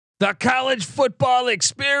The college football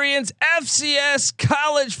experience, FCS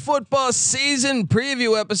college football season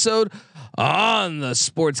preview episode on the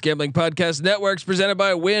Sports Gambling Podcast Networks, presented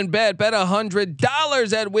by WynnBET. Bet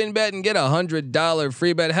 $100 at WynnBET and get $100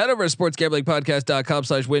 free bet. Head over to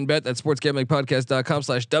sportsgamblingpodcast.com/WynnBET. That's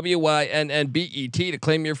sportsgamblingpodcast.com/WYNNBET to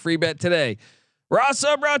claim your free bet today. We're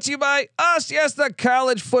also brought to you by us. Yes, the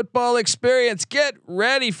college football experience. Get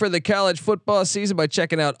ready for the college football season by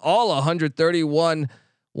checking out all 131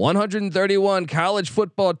 college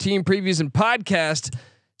football team previews and podcasts.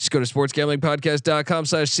 Just go to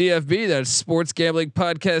sportsgamblingpodcast.com/CFB. That's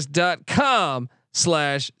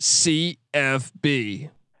sportsgamblingpodcast.com/CFB.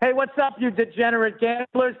 Hey, what's up, you degenerate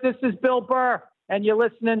gamblers? This is Bill Burr, and you're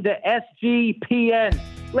listening to SGPN.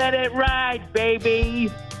 Let it ride, baby.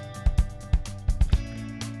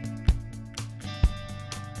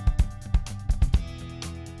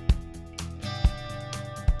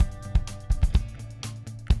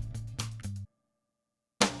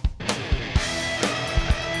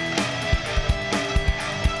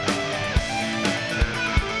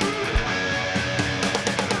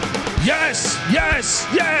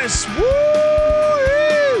 Yes. Woo!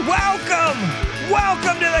 Welcome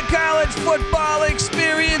to the college football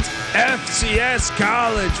experience, FCS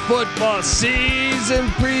college football season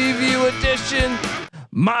preview edition.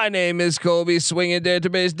 My name is Colby Swinging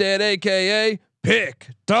Database Dad, aka Pick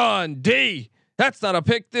Dundee. That's not a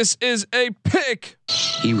pick. This is a pick.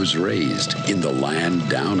 He was raised in the land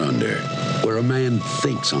down under, where a man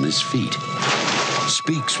thinks on his feet,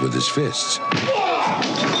 speaks with his fists,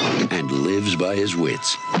 and lives by his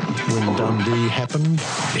wits. When Dundee happened,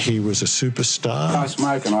 he was a superstar. I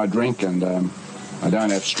smoke and I drink and I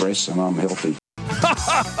don't have stress and I'm healthy.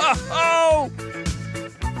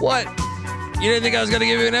 What? You didn't think I was going to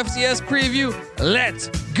give you an FCS preview? Let's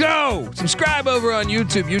go. Subscribe over on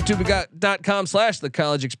YouTube, youtube.com/the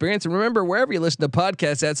college experience. And remember, wherever you listen to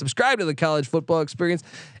podcasts at, subscribe to the college football experience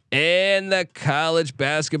and the college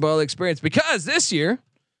basketball experience, because this year,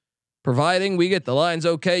 providing we get the lines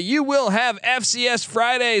okay, you will have FCS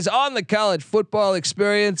Fridays on the college football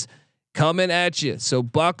experience coming at you. So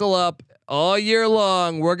buckle up all year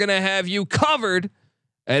long. We're going to have you covered,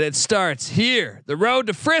 and it starts here. The road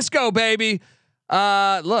to Frisco, baby.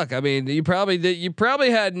 Look, I mean, you probably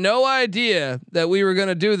had no idea that we were going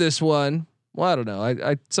to do this one. Well, I don't know.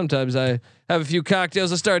 I sometimes I have a few cocktails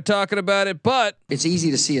to start talking about it, but it's easy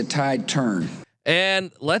to see a tide turn.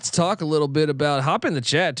 And let's talk a little bit about, hop in the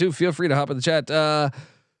chat too. Feel free to hop in the chat.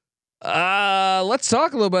 Let's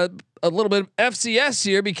talk a little bit of FCS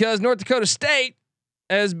here, because North Dakota State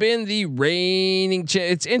has been the reigning.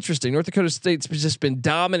 It's interesting. North Dakota State's just been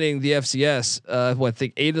dominating the FCS. I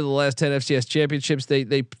think 8 of the last 10 FCS championships.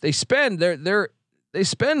 They spend they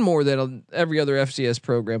spend more than every other FCS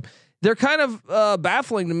program. They're kind of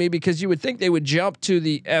baffling to me, because you would think they would jump to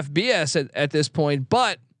the FBS at this point,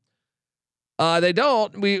 but they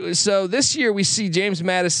don't. So this year we see James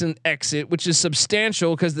Madison exit, which is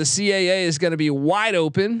substantial because the CAA is going to be wide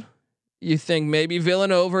open. You think maybe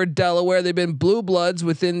Villanova or Delaware, they've been blue bloods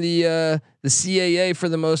within the CAA for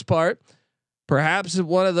the most part. Perhaps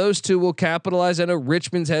one of those two will capitalize. I know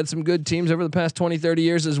Richmond's had some good teams over the past 20, 30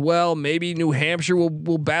 years as well. Maybe New Hampshire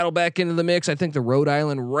will battle back into the mix. I think the Rhode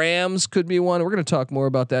Island Rams could be one. We're going to talk more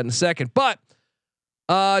about that in a second, but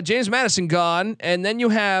James Madison gone, and then you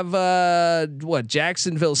have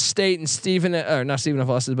Jacksonville State and not Stephen F.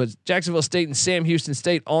 Austin, but Jacksonville State and Sam Houston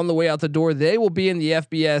State on the way out the door. They will be in the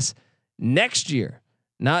FBS next year,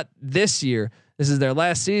 not this year. This is their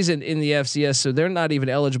last season in the FCS, so they're not even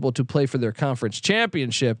eligible to play for their conference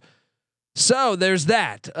championship. So there's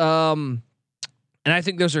that, and I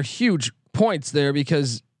think those are huge points there,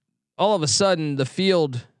 because all of a sudden the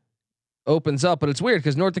field opens up. But it's weird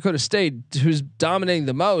because North Dakota State, who's dominating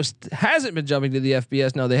the most, hasn't been jumping to the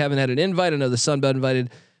FBS. No, they haven't had an invite. I know the Sun Belt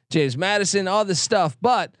invited James Madison, all this stuff,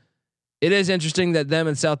 but it is interesting that them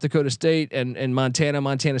and South Dakota State and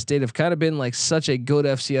Montana State have kind of been like such a good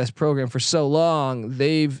FCS program for so long.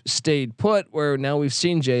 They've stayed put, where now we've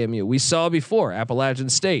seen JMU. We saw before Appalachian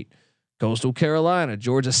State, Coastal Carolina,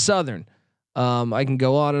 Georgia Southern. I can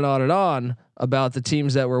go on and on and on about the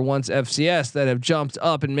teams that were once FCS that have jumped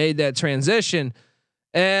up and made that transition.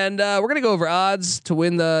 And we're going to go over odds to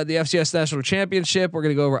win the FCS National Championship. We're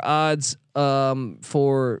going to go over odds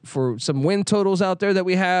for some win totals out there that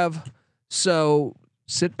we have. So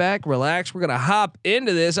sit back, relax. We're going to hop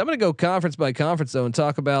into this. I'm going to go conference by conference though and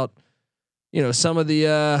talk about, some of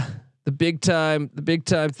the big time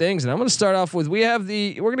things. And I'm going to start off with, we're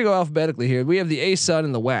going to go alphabetically here. We have the ASUN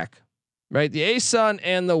and the WAC. Right, the ASUN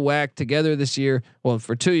and the WAC together this year. Well,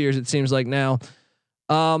 for 2 years it seems like now.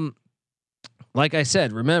 like I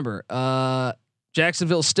said, remember,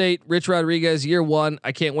 Jacksonville State, Rich Rodriguez, year one.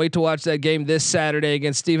 I can't wait to watch that game this Saturday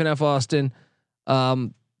against Stephen F. Austin.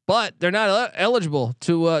 But they're not eligible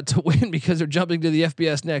to win because they're jumping to the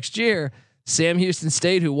FBS next year. Sam Houston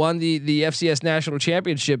State, who won the FCS national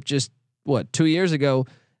championship just 2 years ago,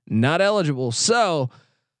 not eligible. So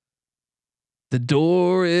the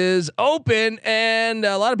door is open, and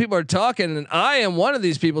a lot of people are talking, and I am one of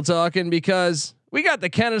these people talking because we got the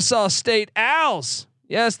Kennesaw State Owls.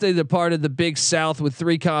 Yes, they departed the Big South with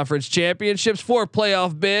 3 conference championships, 4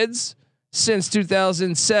 playoff bids since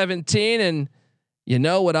 2017. And you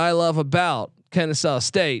know what I love about Kennesaw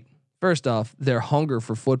State? First off, their hunger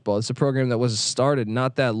for football. It's a program that was started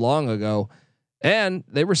not that long ago, and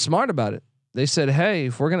they were smart about it. They said, "Hey,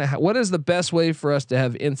 if we're gonna, what is the best way for us to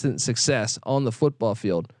have instant success on the football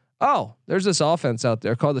field?" Oh, there's this offense out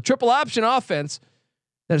there called the triple option offense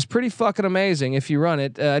that is pretty fucking amazing if you run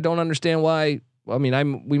it. I don't understand why. I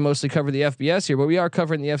mean, we mostly cover the FBS here, but we are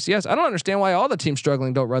covering the FCS. I don't understand why all the teams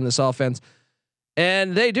struggling don't run this offense.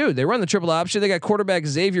 And they do. They run the triple option. They got quarterback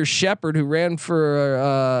Xavier Shepard, who ran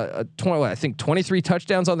for 23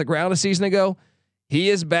 touchdowns on the ground a season ago. He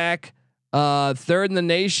is back, 3rd in the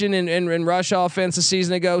nation in rush offense a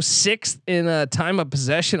season ago, 6th in time of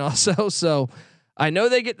possession also. So I know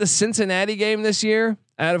they get the Cincinnati game this year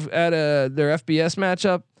out of their FBS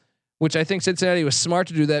matchup, which I think Cincinnati was smart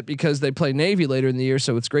to do that because they play Navy later in the year.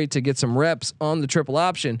 So it's great to get some reps on the triple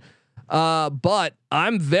option. But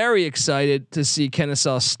I'm very excited to see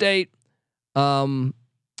Kennesaw State. I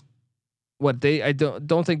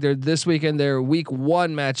don't think they're this weekend. Their week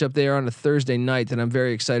 1 matchup. They are on a Thursday night that I'm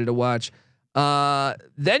very excited to watch.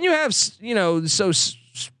 Then you have, so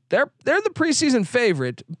they're the preseason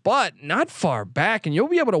favorite, but not far back, and you'll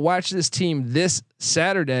be able to watch this team this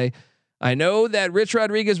Saturday. I know that Rich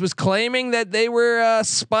Rodriguez was claiming that they were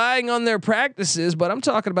spying on their practices, but I'm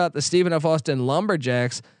talking about the Stephen F. Austin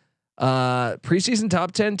Lumberjacks, preseason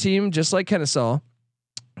top 10 team, just like Kennesaw,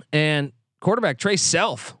 and quarterback Trey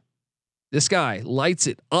Self. This guy lights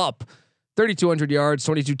it up. 3,200 yards,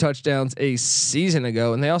 22 touchdowns a season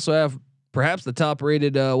ago, and they also have perhaps the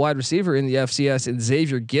top-rated wide receiver in the FCS in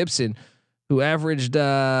Xavier Gibson, who averaged,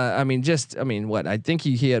 I think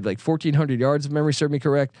he had like 1,400 yards if memory serves me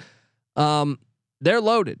correct. They're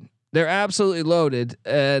loaded. They're absolutely loaded,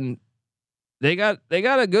 and they got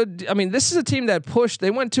a good. This is a team that pushed.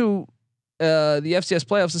 They went to the FCS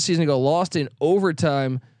playoffs this season ago, lost in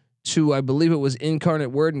overtime to, I believe it was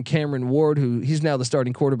Incarnate Word and Cameron Ward, who he's now the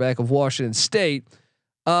starting quarterback of Washington State.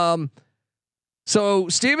 So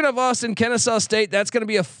Stephen of Austin, Kennesaw State, that's going to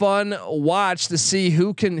be a fun watch to see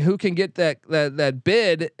who can get that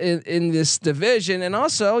bid in this division. And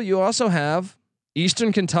also you also have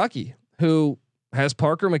Eastern Kentucky, who has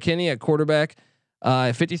Parker McKinney at quarterback,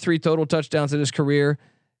 53 total touchdowns in his career.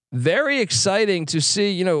 Very exciting to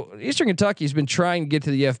see. Eastern Kentucky's been trying to get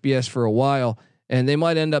to the FBS for a while, and they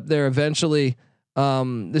might end up there eventually.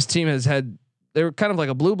 This team they were kind of like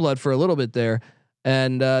a blue blood for a little bit there,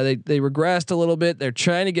 and they regressed a little bit. They're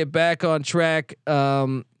trying to get back on track,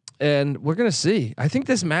 and we're gonna see. I think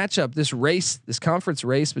this matchup, this conference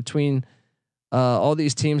race between all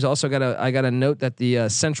these teams. Also I got to note that the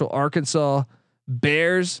Central Arkansas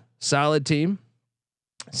Bears, solid team.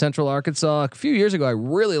 Central Arkansas, a few years ago, I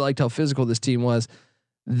really liked how physical this team was.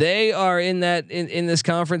 They are in this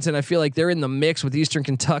conference, and I feel like they're in the mix with Eastern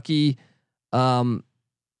Kentucky. They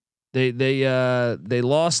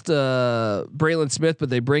lost Braylon Smith, but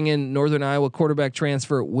they bring in Northern Iowa quarterback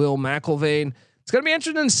transfer Will McIlvain. It's going to be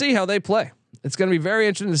interesting to see how they play. It's going to be very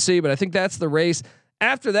interesting to see, but I think that's the race.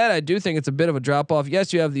 After that, I do think it's a bit of a drop off.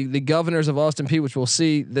 Yes, you have the Governors of Austin Peay, which we'll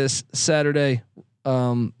see this Saturday,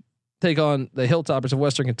 take on the Hilltoppers of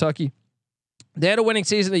Western Kentucky. They had a winning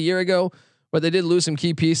season a year ago, but they did lose some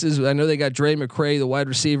key pieces. I know they got Dre McCray, the wide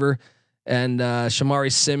receiver, and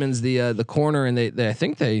Shamari Simmons, the corner, and I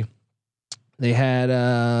think they had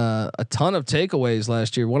a ton of takeaways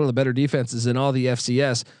last year. One of the better defenses in all the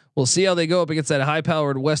FCS. We'll see how they go up against that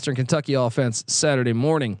high-powered Western Kentucky offense Saturday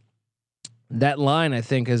morning. That line, I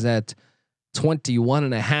think, is at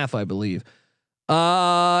 21.5, I believe.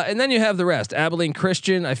 And then you have the rest. Abilene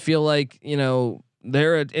Christian, I feel like,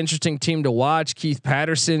 they're an interesting team to watch. Keith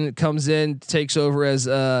Patterson comes in, takes over as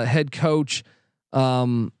head coach.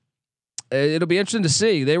 It'll be interesting to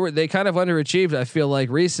see. They kind of underachieved, I feel like,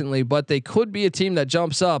 recently, but they could be a team that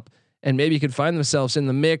jumps up and maybe could find themselves in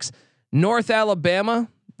the mix. North Alabama,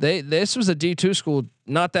 this was a D2 school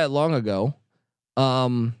not that long ago.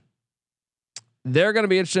 They're going to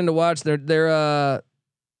be interesting to watch. They're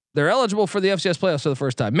eligible for the FCS playoffs for the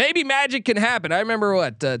first time. Maybe magic can happen. I remember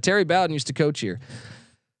Terry Bowden used to coach here.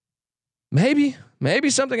 maybe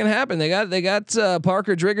something can happen. They got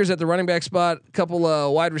Parker Driggers at the running back spot, a couple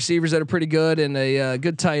wide receivers that are pretty good, and a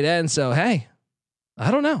good tight end. So hey,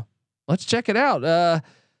 I don't know. Let's check it out.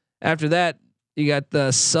 After that, you got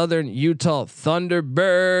the Southern Utah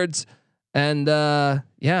Thunderbirds, and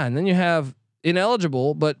and then you have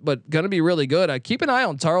ineligible, but going to be really good. I keep an eye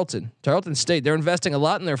on Tarleton State. They're investing a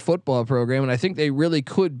lot in their football program, and I think they really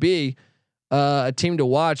could be a team to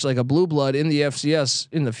watch, like a blue blood in the FCS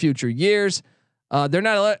in the future years. They're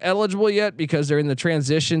not eligible yet because they're in the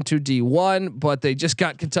transition to D1, but they just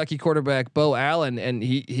got Kentucky quarterback Bo Allen, and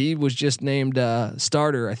he was just named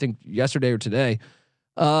starter, I think yesterday or today.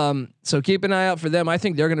 So keep an eye out for them. I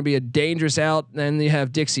think they're going to be a dangerous out. Then you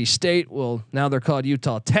have Dixie State. Well, now they're called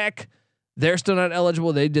Utah Tech. They're still not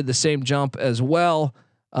eligible. They did the same jump as well.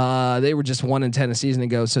 They were just 1-10 a season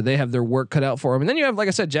ago, so they have their work cut out for them. And then you have, like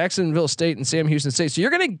I said, Jacksonville State and Sam Houston State. So you're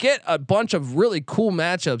going to get a bunch of really cool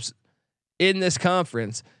matchups in this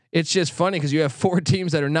conference. It's just funny because you have 4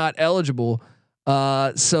 teams that are not eligible.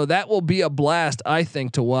 So that will be a blast, I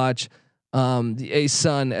think, to watch the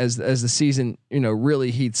A-Sun as the season,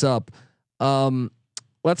 really heats up.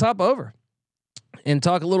 Let's hop over and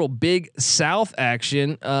talk a little Big South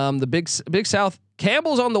action. The Big South,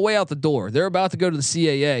 Campbell's on the way out the door. They're about to go to the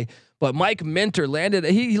CAA, but Mike Minter landed.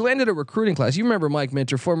 He landed a recruiting class. You remember Mike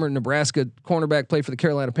Minter, former Nebraska cornerback, played for the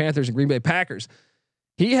Carolina Panthers and Green Bay Packers.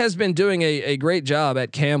 He has been doing a great job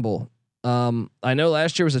at Campbell. I know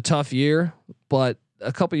last year was a tough year, but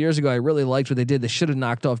a couple years ago, I really liked what they did. They should have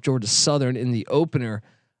knocked off Georgia Southern in the opener.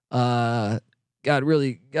 Got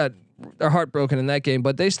their heart broken in that game,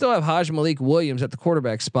 but they still have Haj Malik Williams at the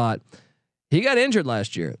quarterback spot. He got injured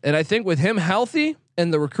last year, and I think with him healthy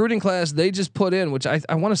and the recruiting class they just put in, which I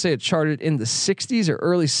want to say it charted in the 60s or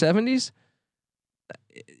early 70s,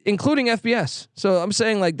 including FBS. So I'm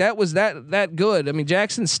saying like that was that good. I mean,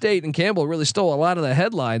 Jackson State and Campbell really stole a lot of the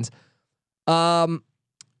headlines.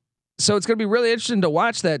 So it's going to be really interesting to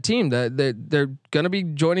watch that team. They're going to be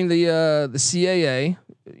joining the CAA.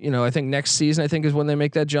 I think next season is when they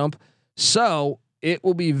make that jump. So it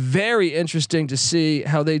will be very interesting to see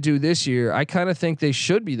how they do this year. I kind of think they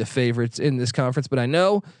should be the favorites in this conference, but I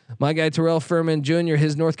know my guy Terrell Furman Jr.,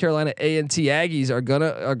 his North Carolina A&T Aggies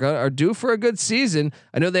are due for a good season.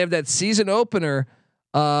 I know they have that season opener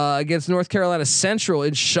against North Carolina Central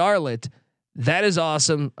in Charlotte. That is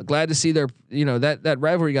awesome. Glad to see their that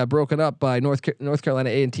rivalry got broken up by North Carolina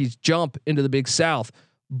A&T's jump into the Big South,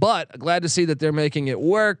 but glad to see that they're making it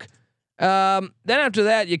work. Then after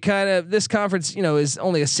that, you this conference, is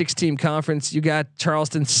only a 6-team conference. You got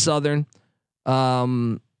Charleston Southern,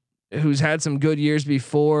 who's had some good years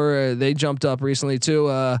before. They jumped up recently too.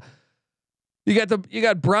 You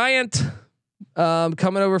got Bryant,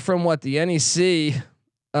 coming over from the NEC,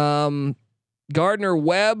 Gardner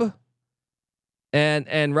Webb,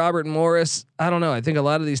 and Robert Morris. I don't know. I think a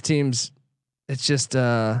lot of these teams, it's just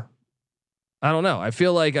I don't know. I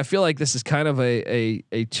feel like this is kind of a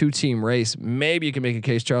 2-team race. Maybe you can make a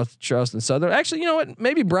case Charleston Southern. Actually, you know what?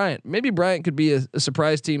 Maybe Bryant could be a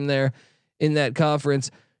surprise team there in that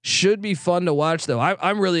conference. Should be fun to watch though. I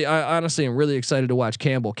honestly am really excited to watch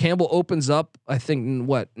Campbell. Campbell opens up, I think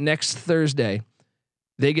next Thursday.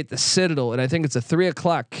 They get the Citadel, and I think it's a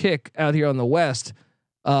 3:00 kick out here on the West.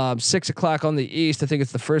 6:00 on the East. I think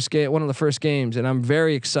it's the first game, one of the first games, and I'm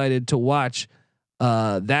very excited to watch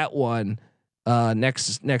that one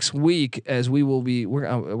next week, as we will be. We're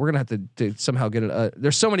gonna have to somehow get it.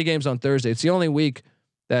 There's so many games on Thursday. It's the only week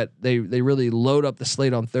that they really load up the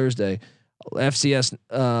slate on Thursday. FCS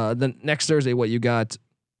the next Thursday. What you got?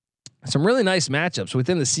 Some really nice matchups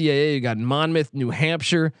within the CAA. You got Monmouth, New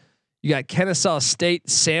Hampshire. You got Kennesaw State,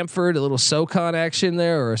 Samford, a little SoCon action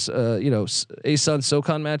there, or A-Sun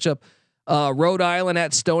SoCon matchup. Rhode Island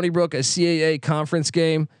at Stony Brook, a CAA conference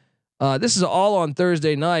game. This is all on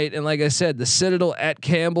Thursday night, and like I said, the Citadel at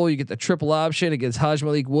Campbell. You get the triple option against Haj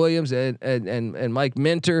Malik Williams and Mike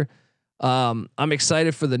Minter. I'm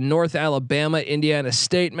excited for the North Alabama Indiana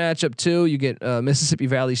State matchup too. You get Mississippi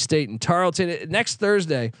Valley State and Tarleton next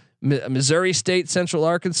Thursday. Missouri State, Central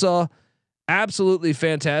Arkansas. Absolutely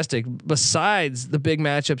fantastic. Besides the big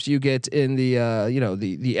matchups you get in the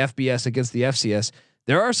FBS against the FCS,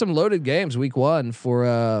 there are some loaded games week 1 for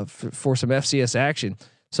some FCS action.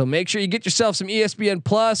 So make sure you get yourself some ESPN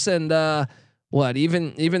Plus and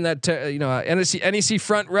even that NEC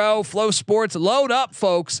front row, Flow Sports, load up,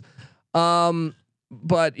 folks.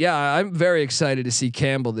 But yeah, I'm very excited to see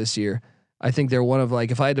Campbell this year. I think they're one of like,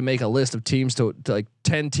 if I had to make a list of teams to like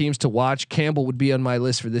 10 teams to watch, Campbell would be on my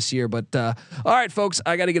list for this year. But all right, folks,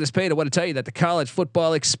 I got to get us paid. I want to tell you that the College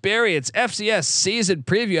Football Experience FCS season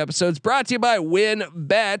preview episodes brought to you by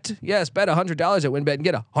WinBet. Yes, bet $100 at WinBet and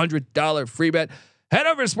get a $100 free bet. Head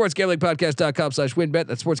over to sportsgamblingpodcast.com/WinBet.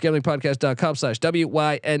 That's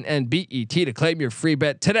sportsgamblingpodcast.com/WYNNBET to claim your free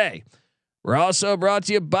bet today. We're also brought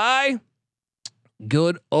to you by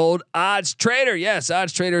good old Odds Trader. Yes,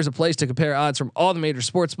 Odds Trader is a place to compare odds from all the major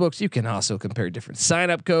sports books. You can also compare different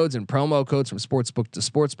sign-up codes and promo codes from sportsbook to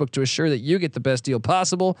sportsbook to assure that you get the best deal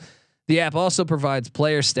possible. The app also provides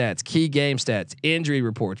player stats, key game stats, injury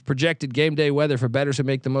reports, projected game day weather for bettors who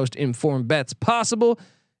make the most informed bets possible.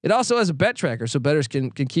 It also has a bet tracker so bettors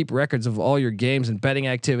can keep records of all your games and betting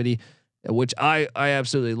activity, which I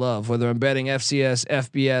absolutely love. Whether I'm betting FCS,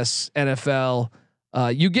 FBS, NFL,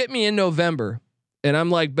 you get me in November. And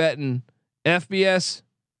I'm like betting FBS,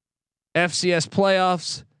 FCS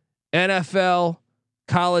playoffs, NFL,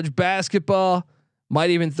 college basketball,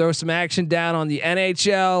 might even throw some action down on the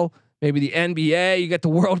NHL, maybe the NBA. You got the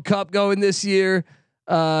World Cup going this year.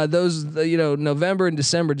 November and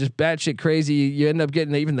December, just batshit crazy. You end up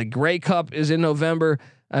getting even the Grey Cup is in November.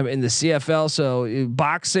 I'm in the CFL. So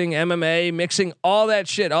boxing, MMA, mixing all that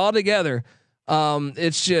shit all together.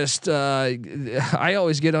 It's just, I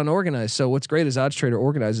always get unorganized. So what's great is Odds Trader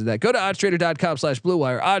organizes that. Go to oddstrader.com/Blue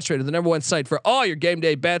Wire. Odds Trader, the #1 site for all your game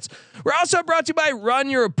day bets. We're also brought to you by Run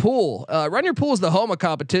Your Pool. Run Your Pool is the home of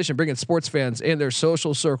competition, bringing sports fans and their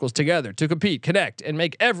social circles together to compete, connect, and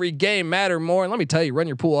make every game matter more. And let me tell you, Run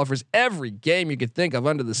Your Pool offers every game you could think of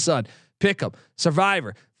under the sun. Pick'em,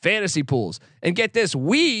 Survivor, fantasy pools. And get this,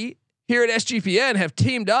 we here at SGPN have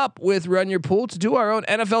teamed up with Run Your Pool to do our own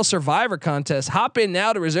NFL Survivor contest. Hop in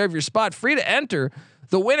now to reserve your spot. Free to enter.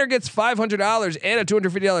 The winner gets $500 and a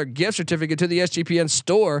 $250 gift certificate to the SGPN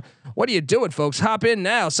store. What are you doing, folks? Hop in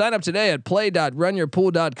now. Sign up today at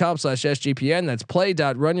play.runyourpool.com/SGPN. That's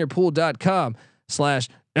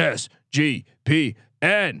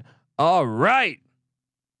play.runyourpool.com/SGPN. All right.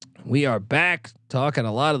 We are back talking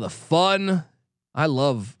a lot of the fun. I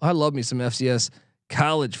love me some FCS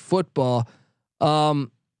college football.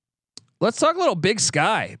 Let's talk a little Big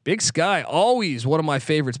Sky. Big Sky, always one of my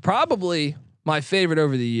favorites, probably my favorite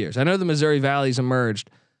over the years. I know the Missouri Valley's emerged.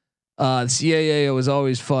 The CAA was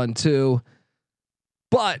always fun too,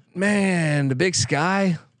 but man, the Big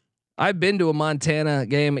Sky. I've been to a Montana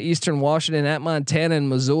game, Eastern Washington at Montana and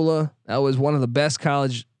Missoula. That was one of the best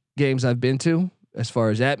college games I've been to, as far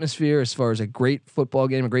as atmosphere, as far as a great football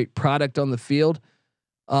game, a great product on the field.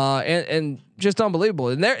 And just unbelievable.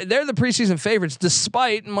 And they're the preseason favorites,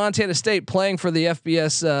 despite Montana State playing for the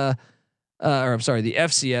FCS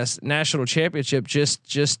national championship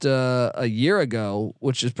just a year ago,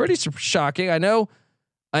 which is pretty shocking. I know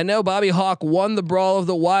Bobby Hawk won the Brawl of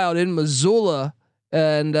the Wild in Missoula,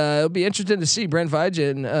 and it'll be interesting to see Brent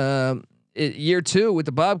Vigen year 2 with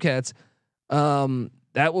the Bobcats.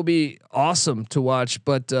 That will be awesome to watch.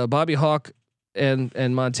 But Bobby Hawk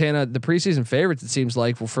and Montana, the preseason favorites, it seems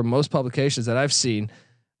like, for most publications that I've seen.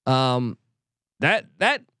 That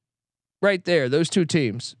right there, those two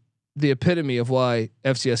teams, the epitome of why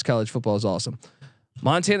FCS college football is awesome.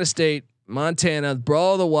 Montana State, Montana,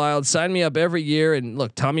 Brawl of the Wild, sign me up every year. And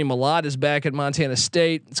look, Tommy Mellott is back at Montana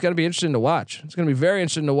State. It's going to be interesting to watch. It's going to be very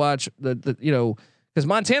interesting to watch because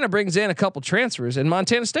Montana brings in a couple transfers, and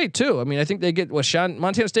Montana State too. I mean, I think they get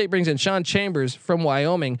Montana State brings in Sean Chambers from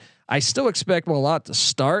Wyoming. I still expect Mellott to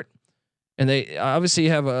start, and they obviously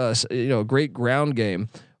have a great ground game,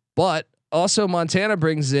 but also Montana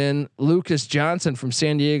brings in Lucas Johnson from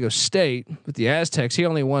San Diego State with the Aztecs. He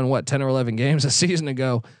only won 10 or 11 games a season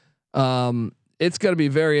ago. It's going to be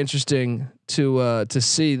very interesting to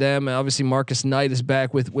see them. Obviously, Marcus Knight is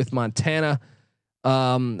back with Montana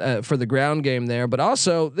for the ground game there, but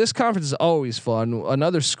also this conference is always fun.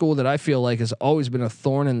 Another school that I feel like has always been a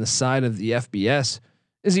thorn in the side of the FBS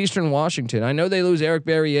is Eastern Washington. I know they lose Eric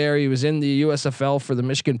Barriere. He was in the USFL for the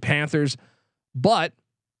Michigan Panthers, but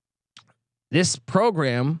this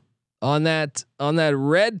program on that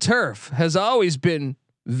red turf has always been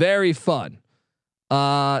very fun.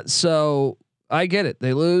 So I get it.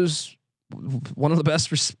 They lose one of the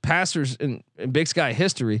best passers in Big Sky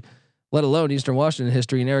history, let alone Eastern Washington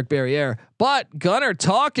history, and Eric Barriere. But Gunnar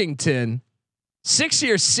Talkington,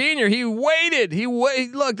 6-year senior, he waited.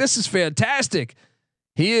 Look, this is fantastic.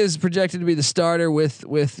 He is projected to be the starter with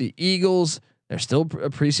the Eagles. They're still a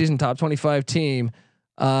preseason top 25 team.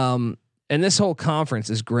 And this whole conference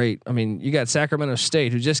is great. I mean, you got Sacramento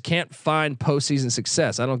State, who just can't find postseason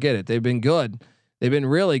success. I don't get it. They've been good. They've been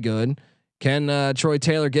really good. Can Troy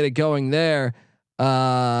Taylor get it going there?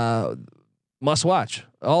 must watch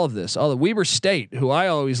all of this. All the Weber State, who I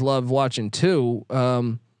always love watching too.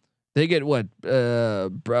 They get what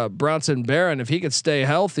Bronson Barron if he could stay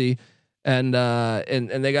healthy, and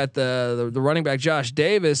they got the running back Josh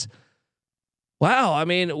Davis. Wow, I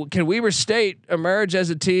mean, can Weber State emerge as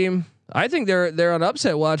a team? I think they're on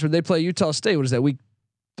upset watch when they play Utah State. What is that, week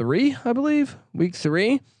 3? I believe week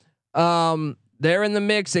 3. They're in the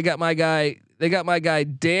mix. They got my guy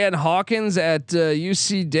Dan Hawkins at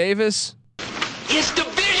UC Davis. It's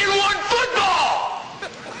Division I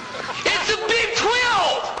football. It's the Big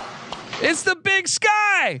 12. It's the Big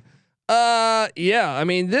Sky. Yeah, I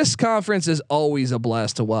mean, this conference is always a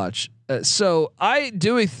blast to watch. So I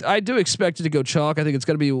do expect it to go chalk. I think it's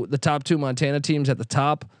going to be the top 2 Montana teams at the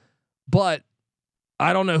top, but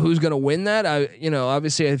I don't know who's going to win that.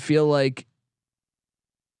 Obviously I feel like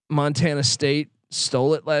Montana State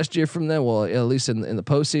stole it last year from them. Well, at least in the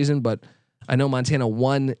postseason, but I know Montana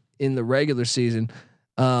won in the regular season.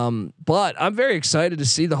 But I'm very excited to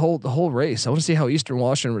see the whole race. I want to see how Eastern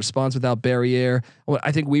Washington responds without Barriere.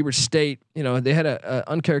 I think Weber State, they had a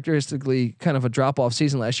uncharacteristically kind of a drop off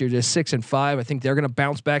season last year, just 6-5. I think they're going to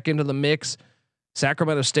bounce back into the mix.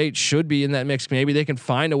 Sacramento State should be in that mix. Maybe they can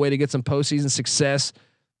find a way to get some postseason success.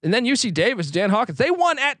 And then UC Davis, Dan Hawkins, they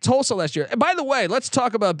won at Tulsa last year. And by the way, let's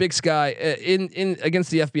talk about Big Sky in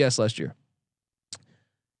against the FBS last year.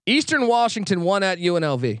 Eastern Washington won at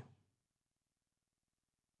UNLV.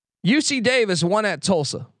 UC Davis won at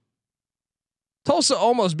Tulsa. Tulsa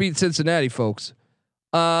almost beat Cincinnati, folks.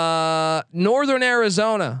 Northern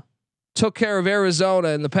Arizona took care of Arizona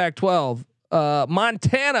in the Pac-12.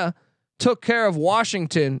 Montana took care of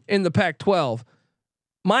Washington in the Pac-12.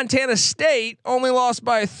 Montana State only lost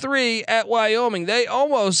by 3 at Wyoming. They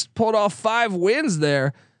almost pulled off 5 wins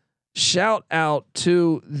there. Shout out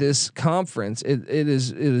to this conference. It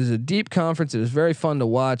is a deep conference. It is very fun to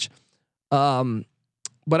watch.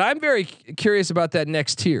 But I'm very curious about that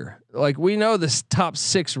next tier. Like, we know this top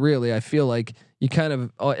 6 really. I feel like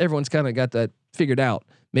everyone's kind of got that figured out.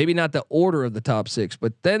 Maybe not the order of the top 6,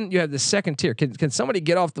 but then you have the second tier. Can somebody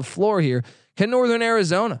get off the floor here? Can Northern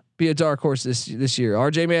Arizona be a dark horse this year?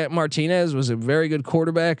 RJ Martinez was a very good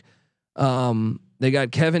quarterback. They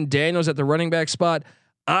got Kevin Daniels at the running back spot.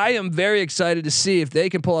 I am very excited to see if they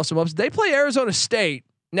can pull off some ups. They play Arizona State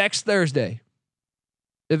next Thursday.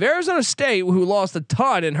 If Arizona State, who lost a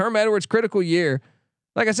ton in Herm Edwards' critical year,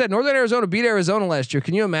 like I said, Northern Arizona beat Arizona last year.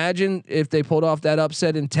 Can you imagine if they pulled off that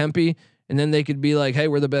upset in Tempe, and then they could be like, "Hey,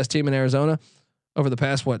 we're the best team in Arizona," over the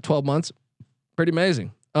past 12 months? Pretty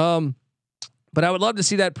amazing. But I would love to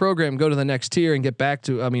see that program go to the next tier and get back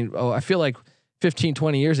to. I feel like 15,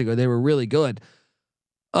 20 years ago they were really good.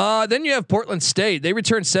 Then you have Portland State. They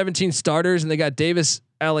returned 17 starters, and they got Davis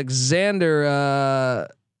Alexander.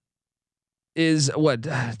 I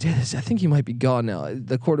think he might be gone now.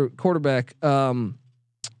 The quarterback.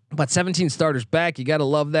 But 17 starters back. You got to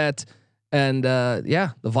love that. And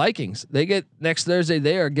the Vikings, they get next Thursday.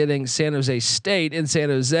 They are getting San Jose State in San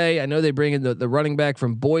Jose. I know they bring in the running back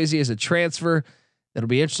from Boise as a transfer. It'll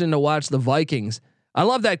be interesting to watch the Vikings. I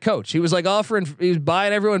love that coach. He was like he was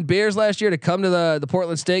buying everyone beers last year to come to the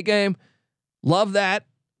Portland State game. Love that.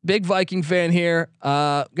 Big Viking fan here.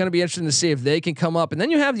 Going to be interesting to see if they can come up. And then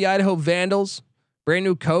you have the Idaho Vandals, brand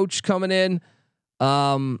new coach coming in.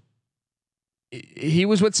 He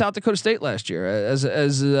was with South Dakota State last year as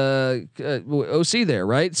OC there,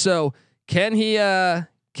 right? So can he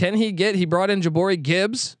he brought in Jabari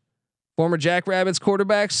Gibbs, former Jackrabbits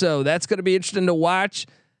quarterback. So that's going to be interesting to watch.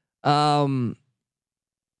 The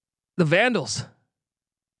Vandals.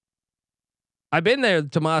 I've been there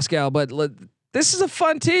to Moscow, but this is a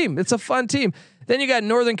fun team. It's a fun team. Then you got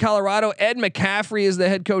Northern Colorado. Ed McCaffrey is the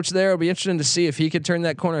head coach there. It'll be interesting to see if he can turn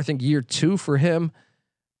that corner. I think year 2 for him.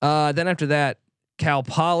 Then after that, Cal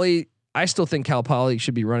Poly. I still think Cal Poly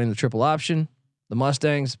should be running the triple option. The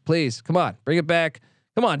Mustangs, please, come on, bring it back.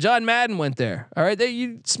 Come on, John Madden went there. All right,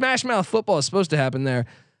 smash mouth football is supposed to happen there,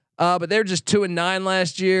 but they're just 2-9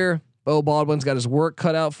 last year. Bo Baldwin's got his work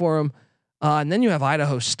cut out for him. And then you have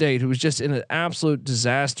Idaho State, who was just in an absolute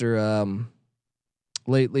disaster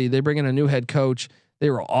lately. They bring in a new head coach. They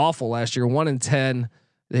were awful last year, 1-10.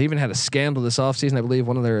 They even had a scandal this offseason. I believe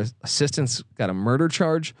one of their assistants got a murder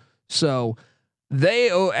charge. So they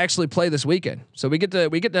actually play this weekend. So we get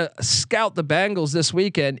to scout the Bengals this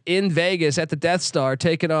weekend in Vegas at the Death Star,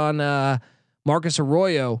 taking on Marcus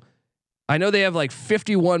Arroyo. I know they have like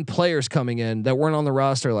 51 players coming in that weren't on the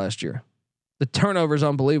roster last year. The turnover is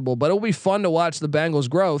unbelievable, but it'll be fun to watch the Bengals'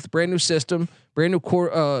 growth. Brand new system, brand new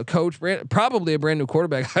coach, probably a brand new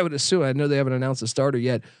quarterback. I would assume. I know they haven't announced a starter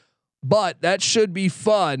yet, but that should be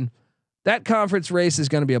fun. that conference race is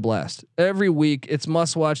going to be a blast every week. It's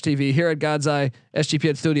must watch TV here at God's Eye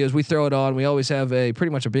SGPN Studios. We throw it on. We always have pretty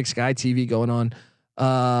much a big Sky TV going on.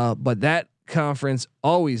 But that conference,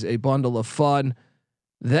 always a bundle of fun.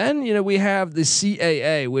 Then, we have the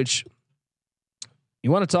CAA, which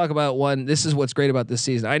you want to talk about one. This is what's great about this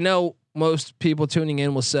season. I know most people tuning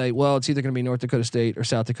in will say, well, it's either going to be North Dakota State or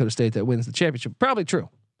South Dakota State that wins the championship. Probably true.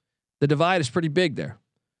 The divide is pretty big there.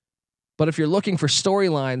 But if you're looking for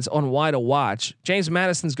storylines on why to watch, James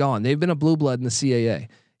Madison's gone. They've been a blue blood in the CAA.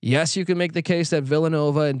 Yes, you can make the case that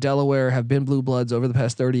Villanova and Delaware have been blue bloods over the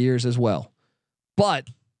past 30 years as well. But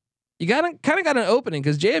you got an opening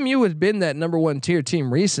because JMU has been that number 1 tier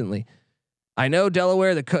team recently. I know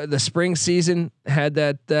Delaware, the spring season had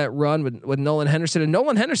that run with Nolan Henderson, and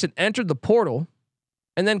Nolan Henderson entered the portal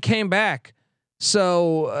and then came back.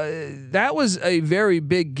 So that was a very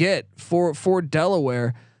big get for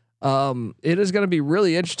Delaware. It is going to be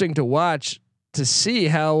really interesting to watch to see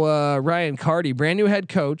how Ryan Carty, brand new head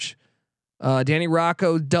coach, Danny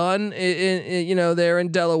Rocco done in there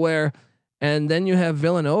in Delaware, and then you have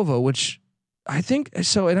Villanova, which I think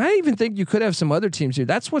so. And I even think you could have some other teams here.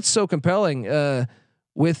 That's what's so compelling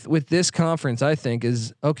with this conference. I think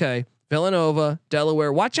is okay. Villanova,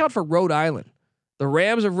 Delaware. Watch out for Rhode Island. The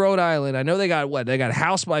Rams of Rhode Island. I know they got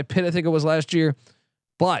housed by Pitt. I think it was last year.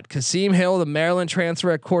 But Kasim Hill, the Maryland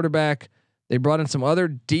transfer at quarterback, they brought in some other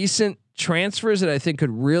decent transfers that I think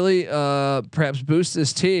could really perhaps boost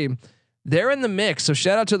this team. They're in the mix. So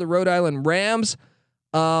shout out to the Rhode Island Rams.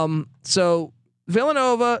 So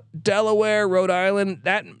Villanova, Delaware, Rhode Island,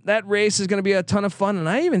 that race is going to be a ton of fun. And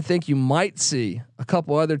I even think you might see a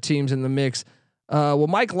couple other teams in the mix.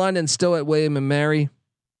 Mike London's still at William and Mary.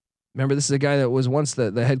 Remember, this is a guy that was once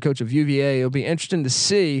the head coach of UVA. It'll be interesting to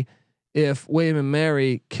see if William and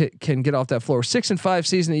Mary can get off that floor. 6-5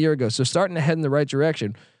 season a year ago, so starting to head in the right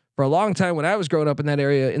direction. For a long time, when I was growing up in that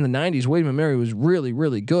area in the '90s, William and Mary was really,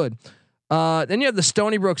 really good. Then you have the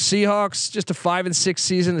Stony Brook Seahawks, just a 5-6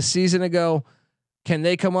 season a season ago. Can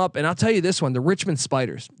they come up? And I'll tell you this one: the Richmond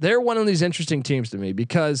Spiders. They're one of these interesting teams to me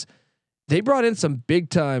because they brought in some big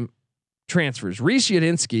time transfers. Reese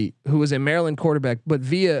Yadinsky, who was a Maryland quarterback, but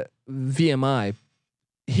via VMI.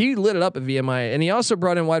 He lit it up at VMI, and he also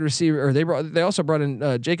brought in wide receiver, or they also brought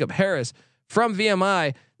in Jacob Harris from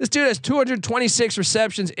VMI. This dude has 226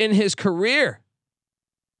 receptions in his career.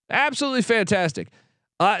 Absolutely fantastic.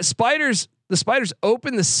 The Spiders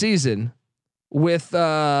opened the season with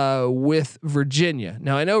Virginia.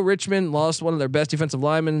 Now I know Richmond lost one of their best defensive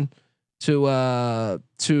linemen to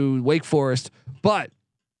Wake Forest, but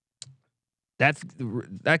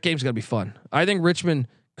that game's gonna be fun. I think Richmond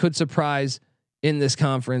could surprise in this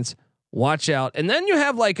conference. Watch out. And then you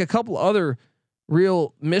have like a couple other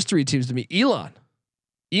real mystery teams to me. Elon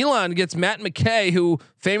gets Matt McKay, who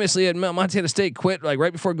famously at Montana State quit like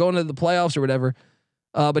right before going to the playoffs or whatever.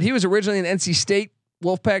 But he was originally an NC State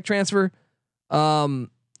Wolfpack transfer.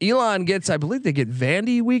 Elon gets, I believe they get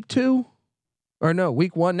Vandy week 2 or no,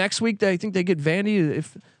 week 1 next week. I think they get Vandy.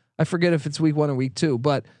 If I forget if it's week 1 or week 2,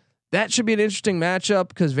 but that should be an interesting matchup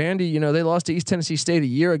because Vandy, they lost to East Tennessee State a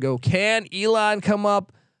year ago. Can Elon come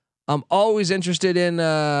up? I'm always interested in,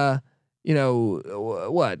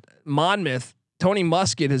 Monmouth. Tony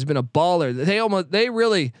Muskett has been a baller. They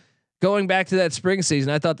really, going back to that spring season,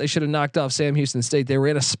 I thought they should have knocked off Sam Houston State. They were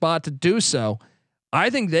in a spot to do so. I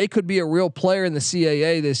think they could be a real player in the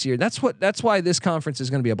CAA this year. That's why this conference is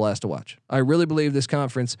going to be a blast to watch. I really believe this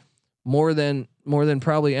conference more than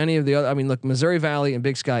probably any of the other. I mean, look, Missouri Valley and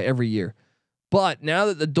Big Sky every year, but now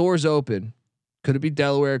that the door's open, could it be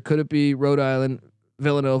Delaware? Could it be Rhode Island,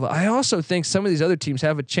 Villanova? I also think some of these other teams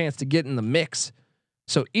have a chance to get in the mix.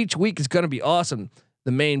 So each week is going to be awesome.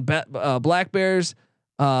 The Maine Black Bears,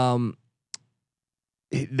 they're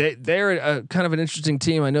a kind of an interesting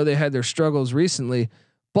team. I know they had their struggles recently,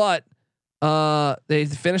 but they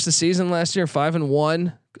finished the season last year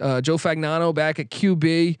 5-1. Joe Fagnano back at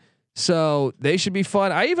QB. So they should be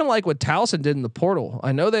fun. I even like what Towson did in the portal.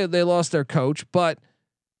 I know they lost their coach, but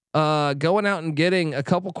going out and getting a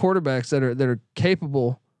couple quarterbacks that are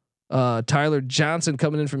capable. Tyler Johnson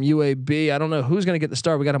coming in from UAB. I don't know who's going to get the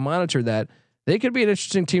start. We got to monitor that. They could be an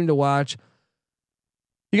interesting team to watch.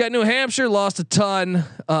 You got New Hampshire lost a ton.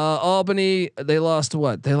 Albany, they lost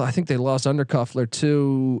what? I think they lost Undercuffler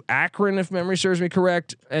to Akron, if memory serves me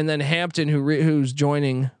correct. And then Hampton, who's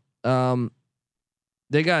joining.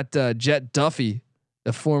 They got Jet Duffy,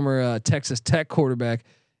 the former Texas Tech quarterback.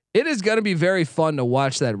 It is going to be very fun to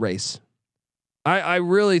watch that race. I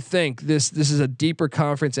really think this is a deeper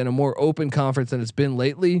conference and a more open conference than it's been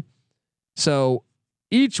lately. So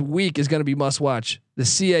each week is going to be must watch. The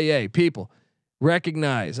CAA people.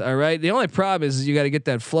 recognize. All right. The only problem is you got to get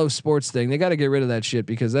that Flow Sports thing. They got to get rid of that shit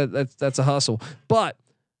because that's a hustle. But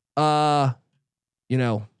you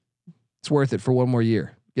know, it's worth it for one more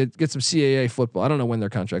year. Get some CAA football. I don't know when their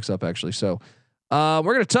contract's up actually. So we're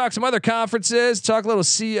gonna talk some other conferences. Talk a little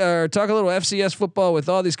FCS football with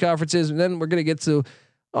all these conferences, and then we're gonna get to.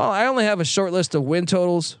 Oh, I only have a short list of win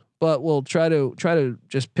totals, but we'll try to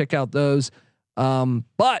just pick out those.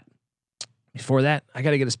 But before that, I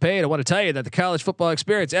got to get us paid. I want to tell you that the College Football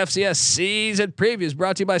Experience FCS season preview is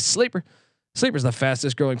brought to you by Sleeper. Sleeper is the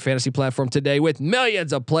fastest growing fantasy platform today with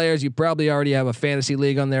millions of players. You probably already have a fantasy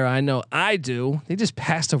league on there. I know I do. They just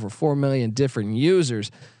passed over 4 million different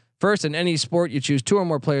users. First, in any sport, you choose 2 or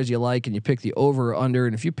more players you like, and you pick the over or under.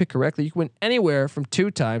 And if you pick correctly, you can win anywhere from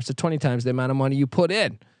 2 times to 20 times the amount of money you put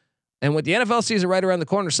in. And with the NFL season right around the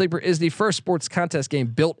corner, Sleeper is the first sports contest game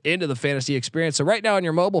built into the fantasy experience. So right now on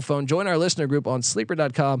your mobile phone, join our listener group on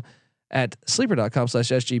sleeper.com at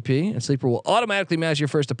sleeper.com/SGP, and Sleeper will automatically match your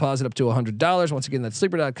first deposit up to $100. Once again, that's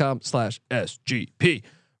sleeper.com/SGP.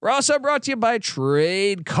 We're also brought to you by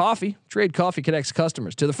Trade Coffee. Trade Coffee connects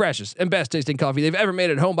customers to the freshest and best tasting coffee they've ever made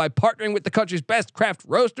at home by partnering with the country's best craft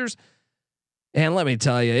roasters. And let me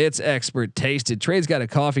tell you, it's expert tasted. Trade's got a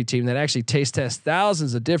coffee team that actually taste tests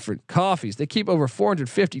thousands of different coffees. They keep over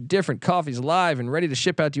 450 different coffees live and ready to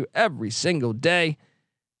ship out to you every single day.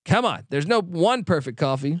 Come on, there's no one perfect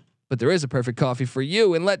coffee, but there is a perfect coffee for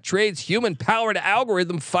you, and let Trade's human-powered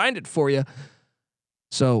algorithm find it for you.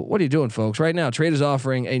 So what are you doing, folks? Right now, Trade is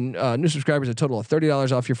offering a new subscribers a total of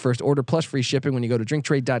 $30 off your first order plus free shipping when you go to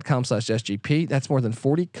drinktrade.com/SGP. That's more than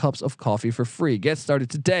 40 cups of coffee for free. Get started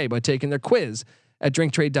today by taking their quiz at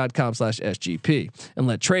drinktrade.com/SGP and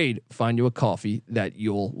let Trade find you a coffee that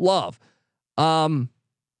you'll love.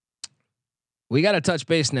 We got to touch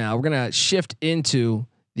base now. We're going to shift into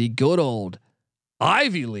the good old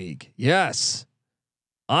Ivy League. Yes.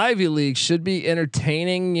 Ivy League should be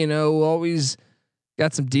entertaining, you know, always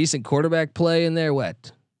got some decent quarterback play in there.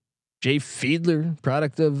 What? Jay Fiedler,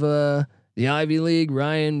 product of the Ivy League.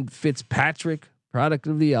 Ryan Fitzpatrick, product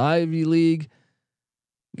of the Ivy League.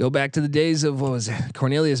 Go back to the days of what was it?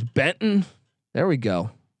 Cornelius Benton. There we go.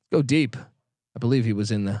 Go deep. I believe he was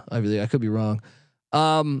in the Ivy League. I could be wrong.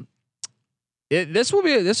 This will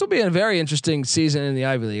be a very interesting season in the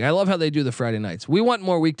Ivy League. I love how they do the Friday nights. We want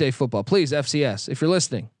more weekday football, please. FCS, if you're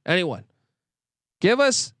listening, anyone, give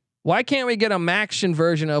us. Why can't we get a Maction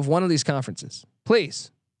version of one of these conferences?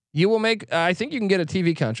 Please. You will make, I think you can get a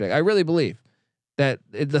TV contract. I really believe that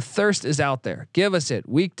the thirst is out there. Give us it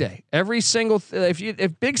weekday. Every single,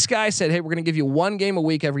 if Big Sky said, hey, we're going to give you 1 game a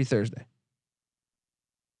week every Thursday.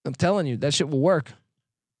 I'm telling you, that shit will work.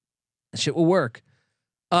 That shit will work.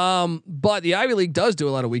 But the Ivy League does do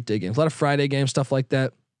a lot of weekday games, a lot of Friday games, stuff like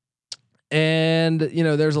that. And, you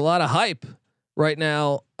know, there's a lot of hype right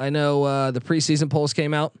now. I know the preseason polls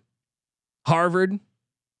came out. Harvard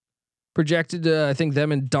projected, I think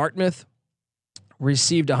them and Dartmouth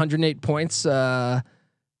received 108 points for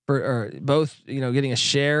both, you know, getting a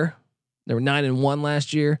share. They were 9-1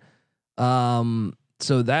 last year.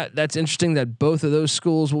 So that's interesting that both of those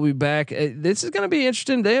schools will be back. This is going to be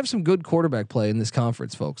interesting. They have some good quarterback play in this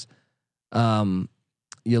conference, folks. You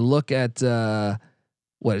look at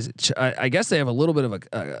what is it? I guess they have a little bit of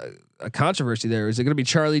a controversy there. Is it going to be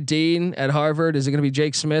Charlie Dean at Harvard? Is it going to be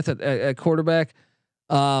Jake Smith at quarterback?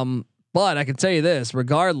 But I can tell you this: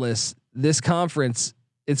 regardless, this conference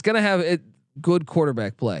it's going to have good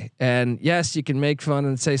quarterback play. And yes, you can make fun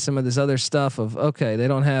and say some of this other stuff of okay, they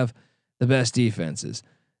don't have the best defenses.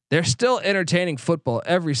 They're still entertaining football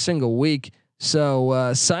every single week.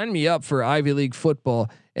 So sign me up for Ivy League football.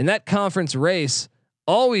 And that conference race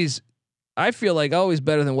always, I feel like always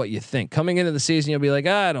better than what you think. Coming into the season, you'll be like,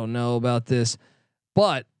 I don't know about this,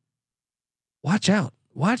 but watch out.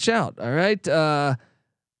 All right.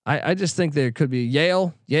 I just think there could be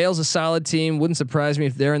Yale. Yale's a solid team. Wouldn't surprise me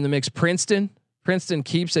if they're in the mix. Princeton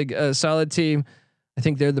keeps a solid team. I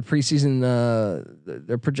think they're the preseason.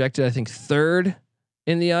 They're projected, I think, 3rd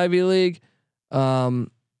in the Ivy League.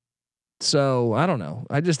 So I don't know.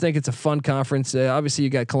 I just think it's a fun conference. Obviously, you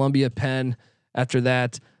got Columbia, Penn after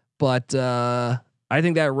that, but I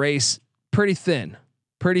think that race pretty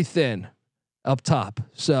thin up top.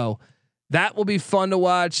 So that will be fun to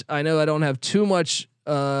watch. I know I don't have too much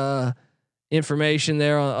information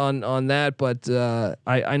there on that, but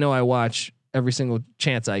I know I watch every single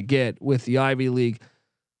chance I get with the Ivy League.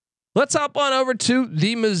 Let's hop on over to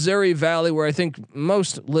the Missouri Valley, where I think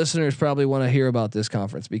most listeners probably want to hear about this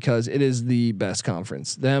conference because it is the best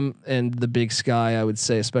conference. Them and the Big Sky, I would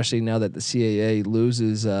say, especially now that the CAA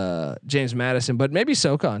loses James Madison, but maybe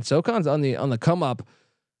SoCon. SoCon's on the come up.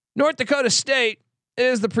 North Dakota State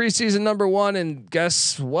is the preseason number 1, and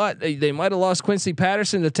guess what? They might have lost Quincy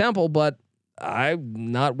Patterson to Temple, but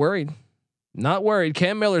I'm not worried. Not worried.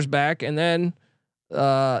 Cam Miller's back, and then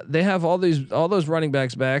they have all those running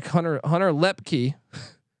backs back. Hunter Lepke.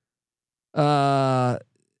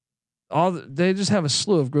 They just have a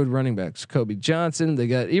slew of good running backs. Kobe Johnson. They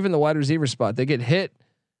got even the wide receiver spot. They get hit,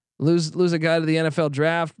 lose a guy to the NFL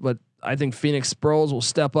draft, but I think Phoenix Sproles will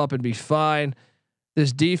step up and be fine.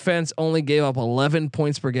 This defense only gave up 11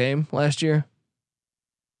 points per game last year.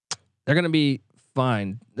 They're going to be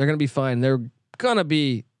fine. They're going to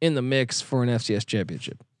be in the mix for an FCS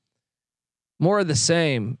championship. More of the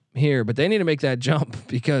same here, but they need to make that jump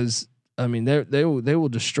because I mean they will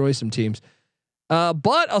destroy some teams.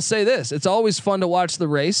 But I'll say this: it's always fun to watch the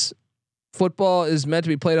race. Football is meant to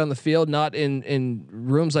be played on the field, not in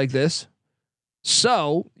rooms like this.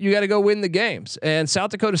 So you got to go win the games. And South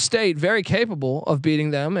Dakota State, very capable of beating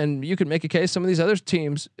them. And you could make a case some of these other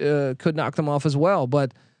teams could knock them off as well.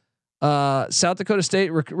 But South Dakota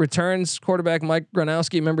State returns quarterback Mike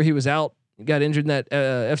Gronowski. Remember, he was out, got injured in that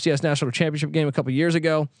FCS national championship game a couple years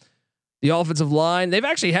ago. The offensive line, they've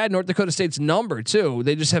actually had North Dakota State's number too.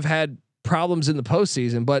 They just have had problems in the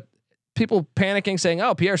postseason. But people panicking, saying,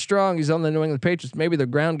 "Oh, Pierre Strong, he's on the New England Patriots. Maybe the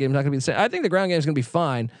ground game's not going to be the same." I think the ground game is going to be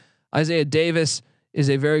fine. Isaiah Davis is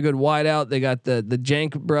a very good wideout. They got the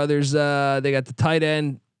Jank brothers. They got the tight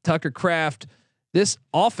end Tucker Kraft. This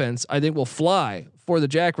offense, I think, will fly for the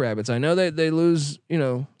Jackrabbits. I know they lose,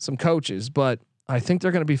 some coaches, but I think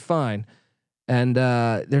they're going to be fine. And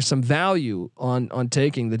there's some value on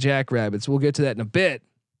taking the Jackrabbits. We'll get to that in a bit.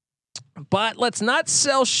 But let's not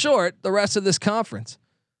sell short the rest of this conference.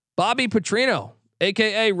 Bobby Petrino,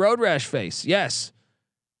 aka Road Rash Face, yes,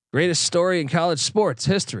 greatest story in college sports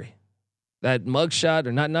history. That mugshot,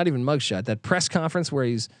 or not even mugshot, that press conference where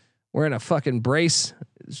he's wearing a fucking brace.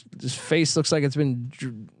 His face looks like it's been,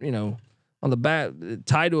 on the back,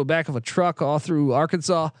 tied to the back of a truck all through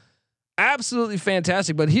Arkansas. Absolutely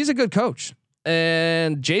fantastic, but he's a good coach.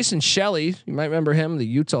 And Jason Shelley, you might remember him, the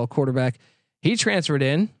Utah quarterback. He transferred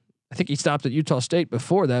in. I think he stopped at Utah State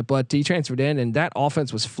before that, but he transferred in, and that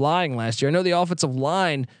offense was flying last year. I know the offensive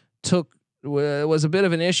line was a bit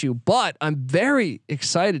of an issue, but I'm very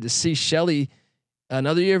excited to see Shelley,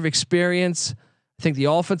 another year of experience. I think the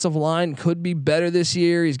offensive line could be better this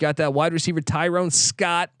year. He's got that wide receiver Tyrone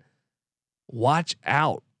Scott. Watch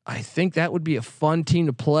out. I think that would be a fun team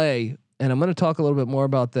to play, and I'm going to talk a little bit more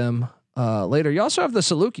about them later. You also have the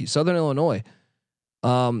Salukis, Southern Illinois.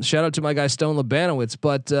 Shout out to my guy Stone Labanowitz,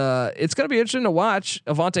 but it's going to be interesting to watch.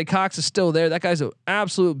 Avante Cox is still there. That guy's an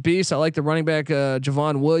absolute beast. I like the running back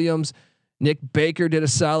Javon Williams. Nick Baker did a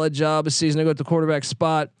solid job a season ago at the quarterback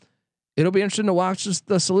spot. It'll be interesting to watch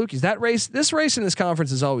the Salukis. This race in this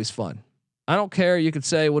conference is always fun. I don't care. You could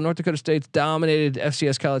say, well, North Dakota State's dominated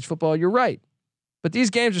FCS college football. You're right, but these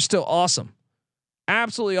games are still awesome.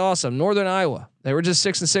 Absolutely awesome. Northern Iowa, they were just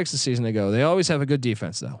 6-6 a season ago. They always have a good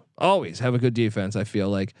defense, though. Always have a good defense. I feel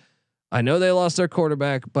like I know they lost their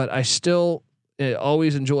quarterback, but I still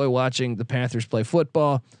always enjoy watching the Panthers play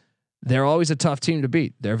football. They're always a tough team to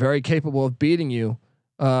beat. They're very capable of beating you.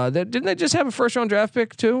 Didn't they just have a first round draft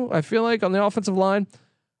pick too? I feel like on the offensive line.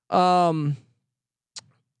 I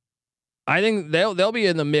think they'll be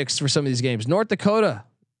in the mix for some of these games. North Dakota,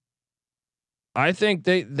 I think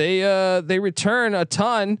they return a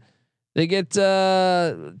ton. They get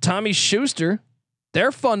Tommy Schuster.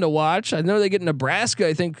 They're fun to watch. I know they get Nebraska,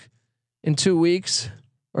 I think, in 2 weeks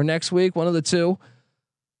or next week, one of the two.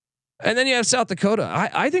 And then you have South Dakota.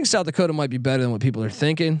 I think South Dakota might be better than what people are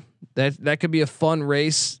thinking. That could be a fun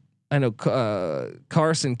race. I know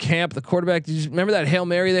Carson Camp, the quarterback. Did you remember that Hail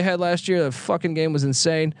Mary they had last year? The fucking game was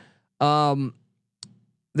insane.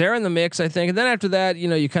 They're in the mix, I think. And then after that,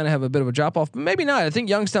 you kind of have a bit of a drop off, but maybe not. I think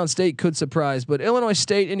Youngstown State could surprise, but Illinois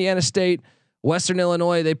State, Indiana State, Western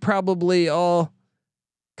Illinois, they probably all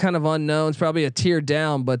kind of unknowns, probably a tier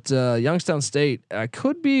down, but Youngstown State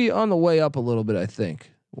could be on the way up a little bit, I think.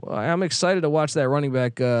 I'm excited to watch that running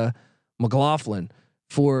back McLaughlin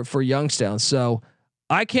for Youngstown. So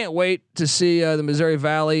I can't wait to see the Missouri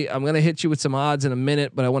Valley. I'm going to hit you with some odds in a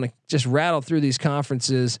minute, but I want to just rattle through these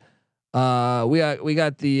conferences. We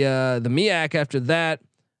got the MEAC after that.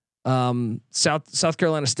 South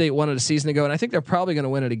Carolina State won it a season ago, and I think they're probably going to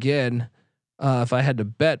win it again if I had to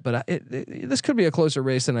bet. But this could be a closer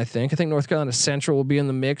race than I think. I think North Carolina Central will be in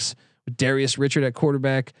the mix with Darius Richard at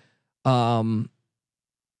quarterback.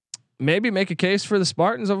 Maybe make a case for the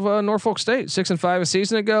Spartans of Norfolk State, 6-5 a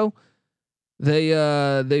season ago.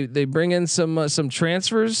 They bring in some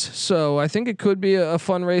transfers, so I think it could be a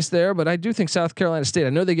fun race there. But I do think South Carolina State.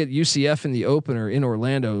 I know they get UCF in the opener in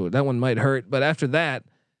Orlando. That one might hurt, but after that,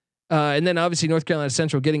 and then obviously North Carolina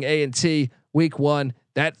Central getting A&T week 1.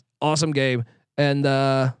 That awesome game, and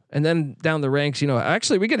then down the ranks.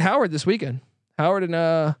 Actually we get Howard this weekend. Howard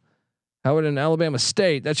and Alabama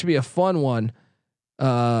State. That should be a fun one.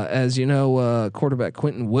 As you know, quarterback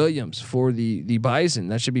Quentin Williams for the Bison.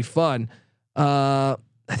 That should be fun. I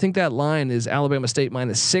think that line is Alabama State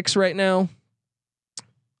 -6 right now.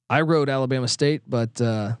 I wrote Alabama State, but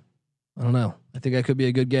I don't know. I think that could be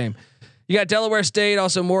a good game. You got Delaware State,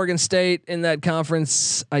 also Morgan State in that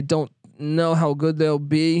conference. I don't know how good they'll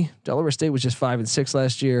be. Delaware State was just 5-6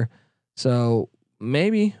 last year, so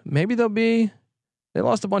maybe they'll be. They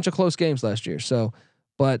lost a bunch of close games last year, so.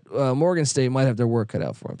 But Morgan State might have their work cut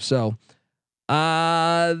out for them. So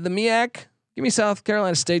the MEAC, give me South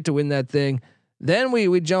Carolina State to win that thing. Then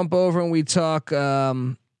we jump over and we talk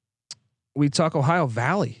Ohio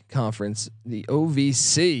Valley Conference, the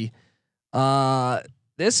OVC.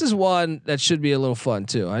 This is one that should be a little fun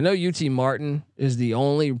too. I know UT Martin is the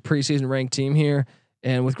only preseason ranked team here,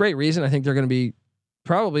 and with great reason. I think they're going to be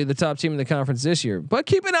probably the top team in the conference this year. But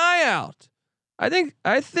keep an eye out. I think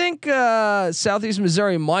Southeast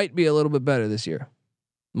Missouri might be a little bit better this year.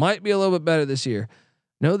 No,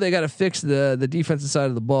 they got to fix the defensive side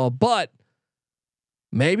of the ball, but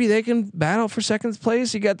maybe they can battle for second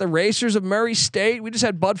place. You got the Racers of Murray State. We just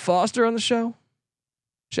had Bud Foster on the show.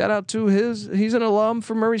 Shout out to he's an alum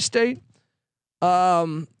from Murray State.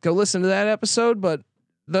 Go listen to that episode. But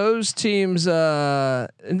those teams, and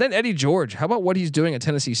then Eddie George. How about what he's doing at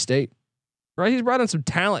Tennessee State? Right, he's brought in some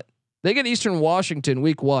talent. They get Eastern Washington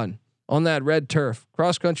week 1 on that red turf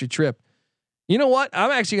cross country trip. You know what? I'm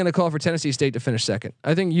actually going to call for Tennessee State to finish second.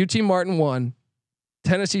 I think UT Martin 1,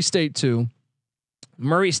 Tennessee State 2,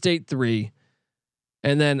 Murray State 3,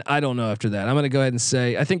 and then I don't know after that. I'm going to go ahead and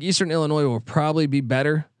say I think Eastern Illinois will probably be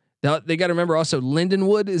better. Now they got to remember also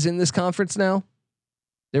Lindenwood is in this conference now.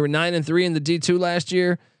 They were 9-3 in the D2 last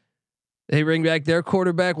year. They bring back their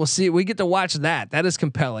quarterback. We'll see. We get to watch that. That is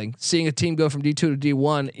compelling. Seeing a team go from D2 to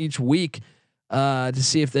D1 each week to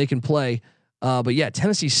see if they can play. But yeah,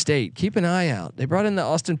 Tennessee State. Keep an eye out. They brought in the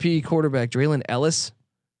Austin P quarterback, Draylen Ellis.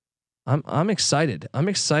 I'm excited. I'm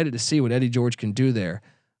excited to see what Eddie George can do there.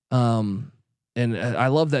 And I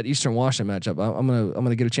love that Eastern Washington matchup. I'm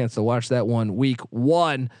gonna get a chance to watch that one week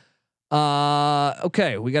 1.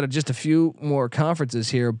 Okay, we got just a few more conferences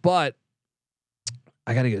here, but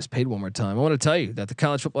I got to get us paid one more time. I want to tell you that the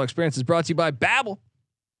college football experience is brought to you by Babbel.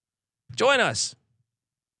 Join us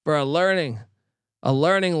for a learning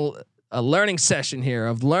session here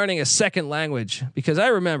of learning a second language, because I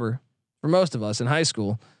remember for most of us in high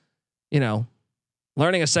school,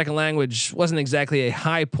 learning a second language wasn't exactly a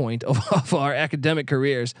high point of our academic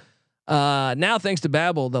careers. Now, thanks to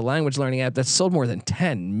Babbel, the language learning app that's sold more than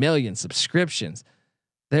 10 million subscriptions,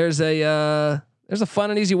 there's a fun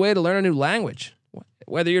and easy way to learn a new language.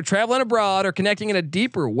 Whether you're traveling abroad or connecting in a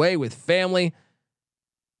deeper way with family,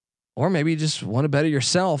 or maybe you just want to better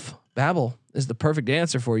yourself, Babbel is the perfect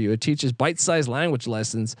answer for you. It teaches bite-sized language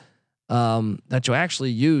lessons that you'll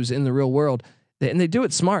actually use in the real world, and they do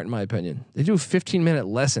it smart, in my opinion. They do 15-minute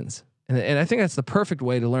lessons, and I think that's the perfect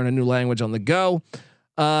way to learn a new language on the go.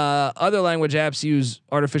 Other language apps use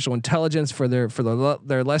artificial intelligence for their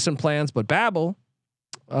lesson plans, but Babbel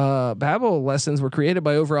lessons were created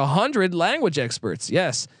by over 100 language experts.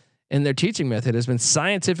 Yes, and their teaching method has been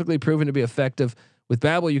scientifically proven to be effective. With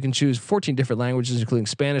Babbel, you can choose 14 different languages, including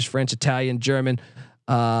Spanish, French, Italian, German,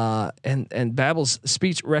 and Babbel's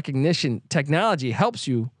speech recognition technology helps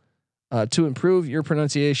you to improve your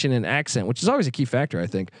pronunciation and accent, which is always a key factor, I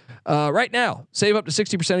think. Right now, save up to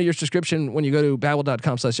 60% of your subscription when you go to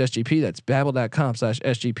babbel.com/SGP. That's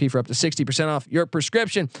babbel.com/SGP for up to 60% off your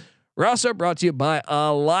prescription. We're also brought to you by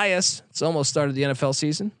Elias. It's almost started the NFL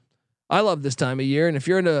season. I love this time of year, and if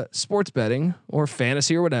you're into sports betting or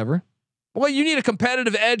fantasy or whatever, well, you need a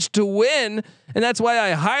competitive edge to win, and that's why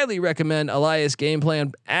I highly recommend Elias Game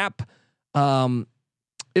Plan app.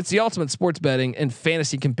 It's the ultimate sports betting and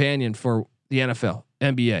fantasy companion for the NFL,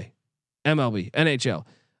 NBA, MLB, NHL.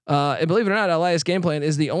 And believe it or not, Elias Game Plan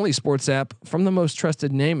is the only sports app from the most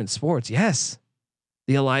trusted name in sports. Yes,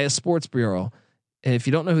 the Elias Sports Bureau. And if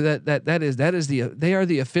you don't know who that is they are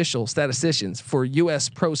the official statisticians for U.S.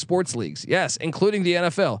 pro sports leagues. Yes, including the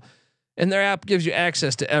NFL. And their app gives you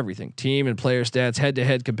access to everything: team and player stats,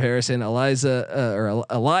 head-to-head comparison, Elias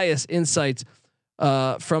insights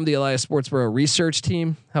from the Elias Sportsboro research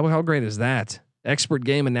team. How great is that? Expert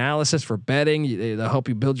game analysis for betting. They'll help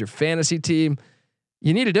you build your fantasy team.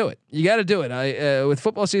 you need to do it. You got to do it. With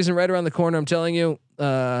football season right around the corner, I'm telling you,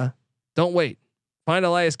 don't wait. Find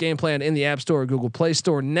Elias Game Plan in the App Store or Google Play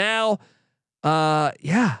Store now.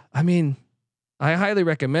 Yeah, I mean, I highly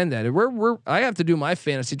recommend that. I have to do my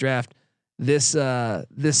fantasy draft this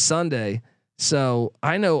Sunday, so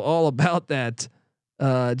I know all about that.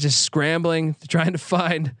 Just scrambling, trying to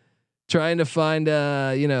find.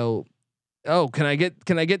 Oh, can I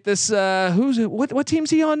get this? What team's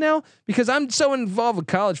he on now? Because I'm so involved with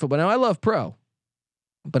college football now. I love pro,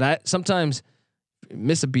 but I sometimes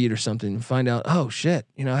miss a beat or something and find out, oh shit,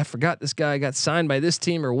 I forgot this guy got signed by this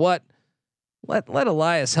team or what. Let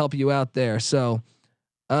Elias help you out there. So,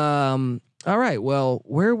 all right. Well,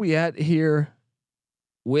 where are we at here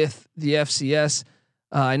with the FCS?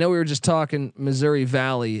 I know we were just talking Missouri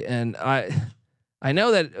Valley, and I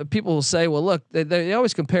know that people will say, well, look, they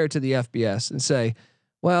always compare it to the FBS and say,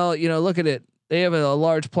 well, look at it. They have a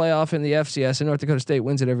large playoff in the FCS and North Dakota State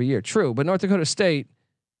wins it every year. True. But North Dakota State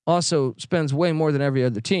also spends way more than every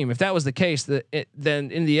other team. If that was the case,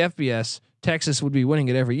 then in the FBS, Texas would be winning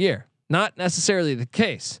it every year. Not necessarily the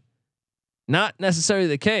case.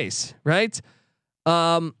 Right?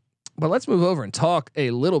 But let's move over and talk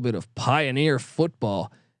a little bit of Pioneer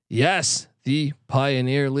football. Yes, the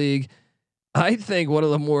Pioneer League. I think one of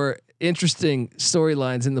the more interesting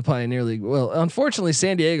storylines in the Pioneer League. Well, unfortunately,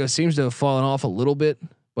 San Diego seems to have fallen off a little bit,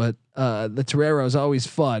 but the Torero is always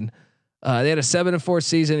fun. They had a 7-4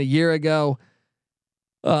 season a year ago.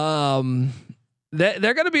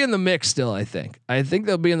 They're going to be in the mix still. I think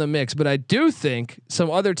they'll be in the mix, but I do think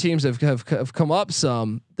some other teams have come up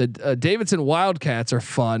some. The Davidson Wildcats are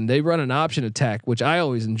fun. They run an option attack, which I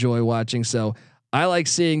always enjoy watching. So I like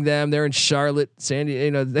seeing them. They're in Charlotte, San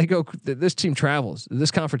Diego. They go. This team travels.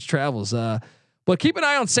 This conference travels. But keep an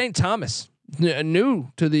eye on St. Thomas,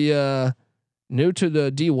 new to the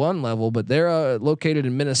D1 level, but they're located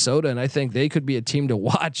in Minnesota, and I think they could be a team to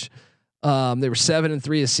watch. They were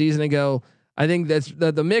 7-3 a season ago. I think that's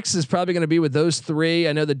the mix is probably going to be with those three.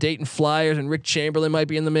 I know the Dayton Flyers and Rick Chamberlain might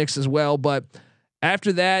be in the mix as well, but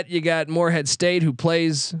after that, you got Morehead State, who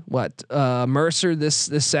plays Mercer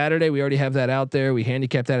this Saturday. We already have that out there. We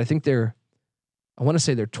handicapped that. I think I want to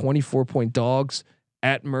say they're 24-point dogs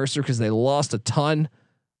at Mercer because they lost a ton.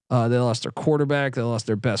 They lost their quarterback. They lost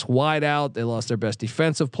their best wideout. They lost their best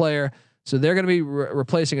defensive player. So they're going to be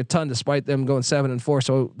replacing a ton, despite them going 7-4.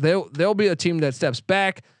 So they'll be a team that steps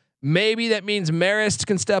back. Maybe that means Marist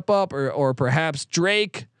can step up, or perhaps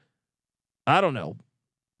Drake. I don't know.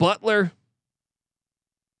 Butler.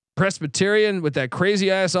 Presbyterian with that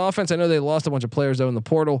crazy ass offense. I know they lost a bunch of players though in the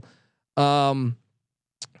portal. I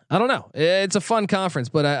don't know. It's a fun conference,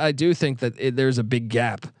 but I do think that there's a big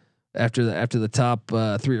gap after the top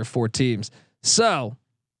 3 or 4 teams. So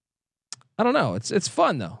I don't know. It's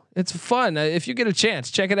fun though. It's fun. If you get a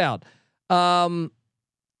chance, check it out.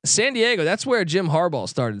 San Diego, that's where Jim Harbaugh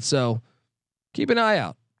started. So keep an eye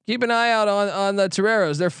out. Keep an eye out on the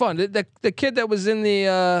Toreros. They're fun. The kid that was in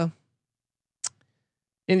the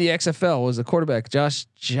XFL was a quarterback, Josh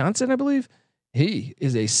Johnson, I believe. He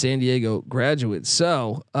is a San Diego graduate.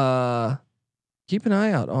 So keep an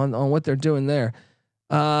eye out on what they're doing there.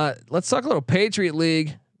 Let's talk a little Patriot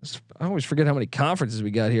League. I always forget how many conferences we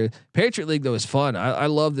got here. Patriot League though is fun. I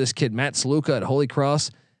love this kid, Matt Sluka at Holy Cross.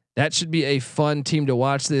 That should be a fun team to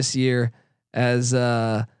watch this year, as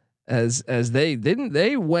they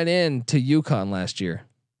went into UConn last year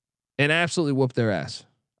and absolutely whooped their ass.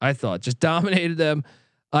 I thought just dominated them.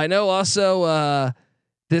 I know also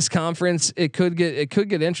this conference it could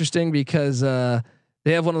get interesting because they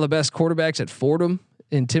have one of the best quarterbacks at Fordham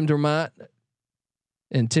in Tim Dermott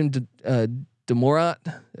and Tim Demorat,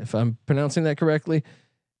 if I'm pronouncing that correctly.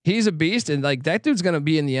 He's a beast, and like that dude's going to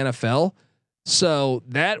be in the NFL. So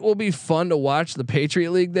that will be fun to watch the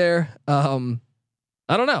Patriot League there. I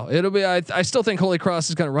don't know. It'll be. I still think Holy Cross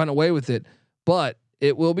is going to run away with it, but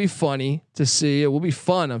it will be funny to see. It will be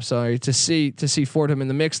fun. I'm sorry to see Fordham in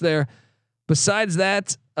the mix there. Besides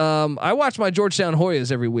that, I watch my Georgetown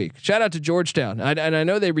Hoyas every week. Shout out to Georgetown. And I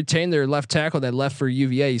know they retained their left tackle that left for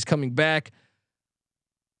UVA. He's coming back.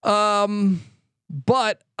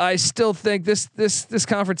 But I still think this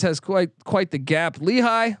conference has quite the gap.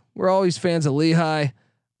 Lehigh, we're always fans of Lehigh.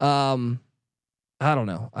 I don't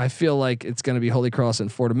know. I feel like it's going to be Holy Cross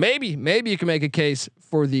and Fordham. Maybe you can make a case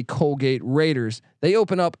for the Colgate Raiders. They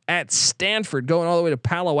open up at Stanford, going all the way to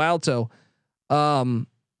Palo Alto.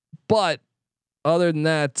 But other than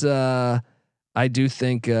that, I do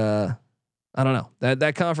think I don't know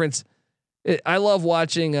that conference. I love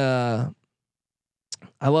watching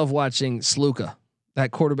Sluka,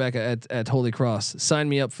 that quarterback at Holy Cross. Sign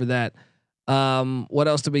me up for that. What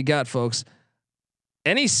else do we got, folks?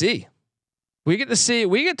 NEC. We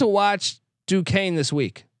get to watch Duquesne this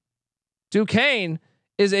week. Duquesne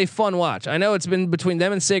is a fun watch. I know it's been between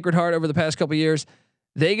them and Sacred Heart over the past couple of years.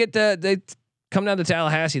 They come down to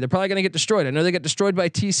Tallahassee. They're probably going to get destroyed. I know they got destroyed by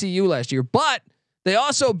TCU last year, but they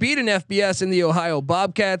also beat an FBS in the Ohio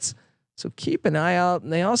Bobcats. So keep an eye out.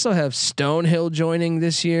 And they also have Stonehill joining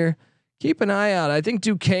this year. Keep an eye out. I think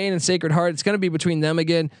Duquesne and Sacred Heart, it's going to be between them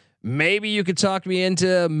again. Maybe you could talk me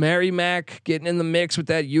into Merrimack getting in the mix with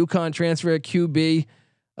that UConn transfer at QB.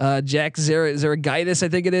 Jack Zaragitis, I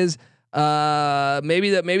think it is.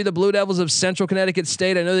 Maybe the Blue Devils of Central Connecticut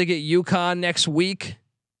State. I know they get UConn next week.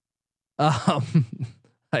 I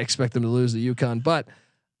expect them to lose the UConn, but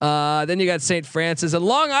then you got St. Francis and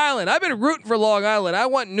Long Island. I've been rooting for Long Island. I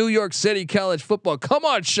want New York City college football. Come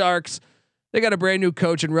on, Sharks. They got a brand new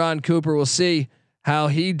coach in Ron Cooper. We'll see how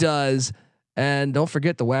he does. And don't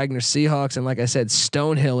forget the Wagner Seahawks. And like I said,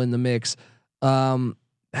 Stonehill in the mix. That's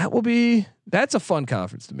a fun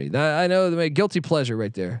conference to me. I know the guilty pleasure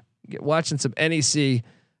right there. Watching some NEC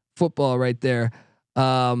football right there.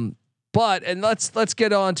 But let's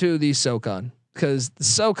get on to the SoCon, because the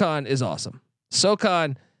SoCon is awesome.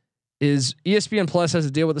 SoCon is ESPN Plus has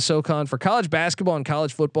to deal with the SoCon for college basketball and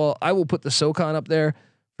college football. I will put the SoCon up there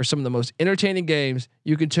for some of the most entertaining games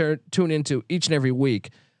you can tune into each and every week.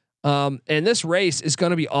 And this race is going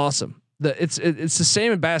to be awesome. It's the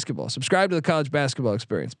same in basketball. Subscribe to the college basketball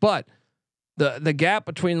experience, but the gap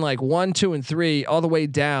between like 1, 2, and 3 all the way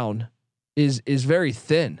down is very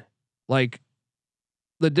thin. Like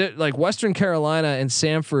Western Carolina and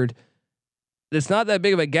Samford, it's not that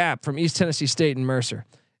big of a gap from East Tennessee State and Mercer.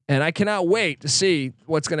 And I cannot wait to see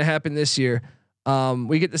what's going to happen this year.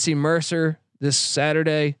 We get to see Mercer this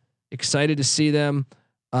Saturday. Excited to see them.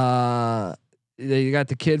 You got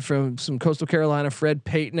the kid from some Coastal Carolina, Fred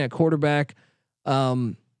Payton at quarterback.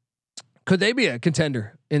 Could they be a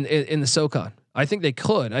contender in the SoCon? I think they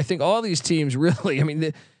could. I think all these teams really. I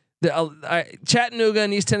mean, Chattanooga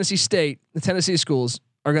and East Tennessee State, the Tennessee schools,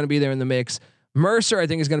 are going to be there in the mix. Mercer, I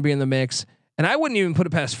think, is going to be in the mix, and I wouldn't even put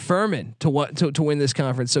it past Furman to win this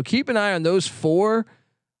conference. So keep an eye on those 4.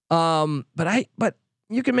 But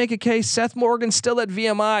you can make a case. Seth Morgan's still at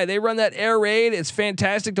VMI. They run that air raid. It's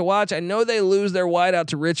fantastic to watch. I know they lose their wideout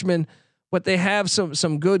to Richmond, but they have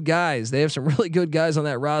some good guys. They have some really good guys on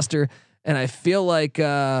that roster, and I feel like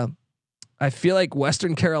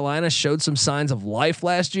Western Carolina showed some signs of life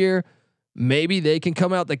last year. Maybe they can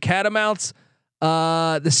come out the Catamounts.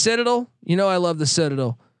 The Citadel, I love the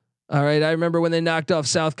Citadel. All right. I remember when they knocked off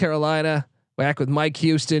South Carolina back with Mike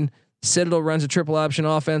Houston. Citadel runs a triple option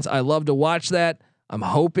offense. I love to watch that. I'm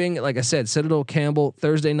hoping, like I said, Citadel Campbell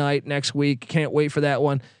Thursday night next week. Can't wait for that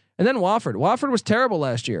one. And then Wofford. Wofford was terrible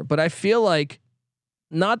last year, but I feel like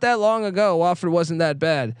not that long ago, Wofford wasn't that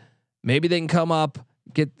bad. Maybe they can come up,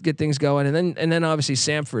 get things going. And then obviously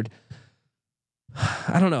Samford.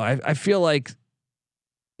 I don't know. I feel like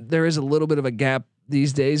there is a little bit of a gap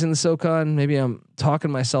these days in the SoCon. Maybe I'm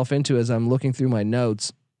talking myself into as I'm looking through my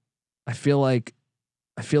notes. I feel like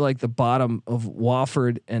the bottom of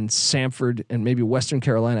Wofford and Samford and maybe Western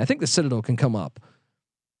Carolina. I think the Citadel can come up,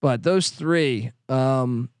 but those 3,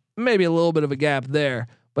 maybe a little bit of a gap there.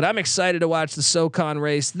 But I'm excited to watch the SoCon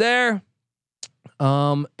race there.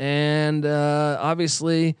 And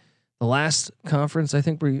obviously the last conference I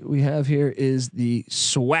think we have here is the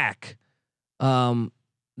SWAC.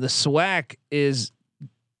 The SWAC is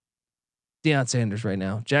Deion Sanders right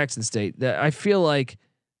now, Jackson State. I feel like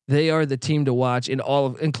they are the team to watch in all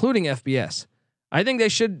of, including FBS. I think they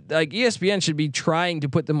should, like ESPN should be trying to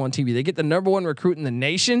put them on TV. They get the number 1 recruit in the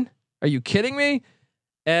nation. Are you kidding me?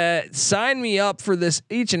 Sign me up for this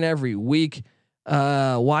each and every week.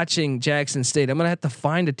 Watching Jackson State, I'm going to have to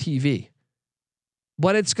find a TV,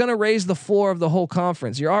 but it's going to raise the floor of the whole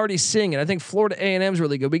conference. You're already seeing it. I think Florida A&M is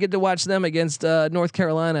really good. We get to watch them against North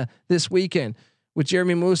Carolina this weekend with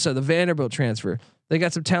Jeremy Musa, the Vanderbilt transfer. They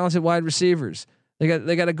got some talented wide receivers. They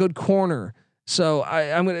got a good corner. So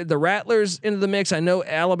I'm gonna the Rattlers into the mix. I know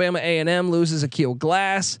Alabama A&M loses Akil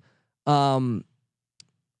Glass. After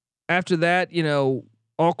that,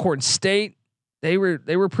 Alcorn State, they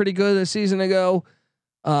were pretty good a season ago.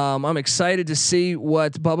 I'm excited to see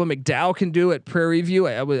what Bubba McDowell can do at Prairie View.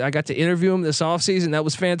 I got to interview him this offseason. That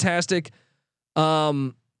was fantastic.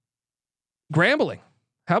 Grambling.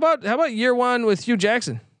 How about year 1 with Hugh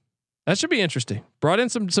Jackson? That should be interesting. Brought in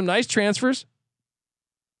some nice transfers.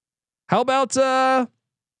 How about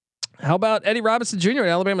Eddie Robinson Jr. at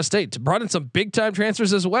Alabama State? Brought in some big time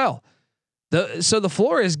transfers as well. So the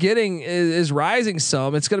floor is rising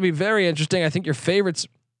some. It's going to be very interesting. I think your favorites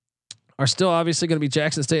are still obviously going to be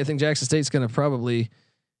Jackson State. I think Jackson State's going to probably,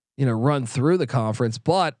 run through the conference.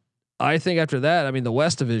 But I think after that, I mean, the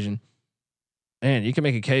West Division, man, you can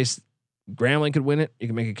make a case Grambling could win it. You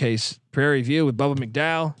can make a case Prairie View with Bubba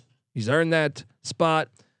McDowell. He's earned that spot.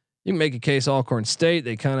 You can make a case Alcorn State.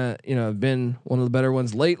 They kind of, have been one of the better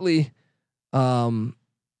ones lately. Southern,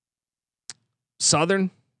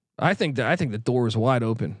 I think the door is wide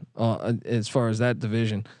open as far as that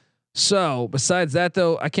division. So besides that,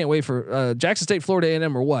 though, I can't wait for Jackson State, Florida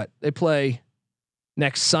A&M, or what they play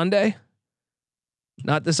next Sunday.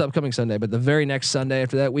 Not this upcoming Sunday, but the very next Sunday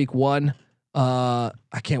after that, week 1. I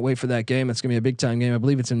can't wait for that game. It's gonna be a big time game. I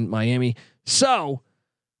believe it's in Miami. So,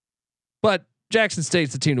 but Jackson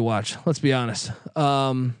State's the team to watch. Let's be honest.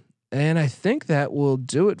 And I think that will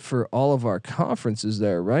do it for all of our conferences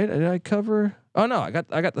there, right? Did I cover? Oh no, I got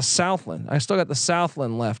the Southland. I still got the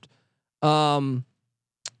Southland left. That's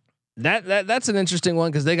an interesting one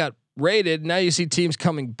because they got rated. Now you see teams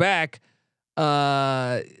coming back,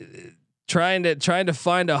 trying to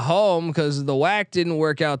find a home because the WAC didn't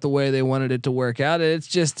work out the way they wanted it to work out. It's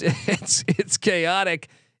just it's chaotic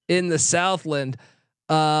in the Southland.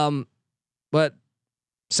 But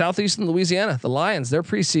Southeastern Louisiana, the Lions, they're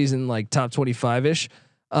preseason like top 25 ish,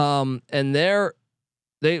 and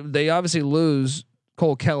they obviously lose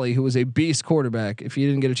Cole Kelly, who was a beast quarterback. If you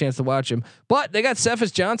didn't get a chance to watch him, but they got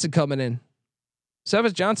Cephas Johnson coming in.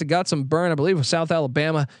 Cephas Johnson got some burn, I believe, with South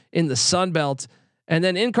Alabama in the Sun Belt, and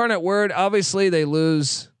then Incarnate Word. Obviously, they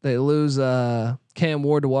lose Cam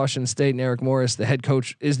Ward to Washington State, and Eric Morris, the head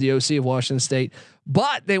coach, is the OC of Washington State.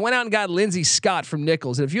 But they went out and got Lindsey Scott from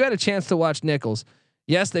Nichols. And if you had a chance to watch Nichols,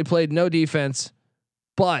 yes, they played no defense,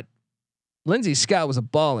 but Lindsey Scott was a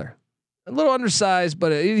baller. A little undersized,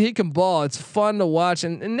 but he can ball. It's fun to watch.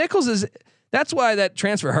 And Nichols that's why that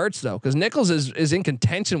transfer hurts though, because Nichols is in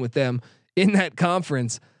contention with them in that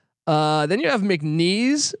conference. Then you have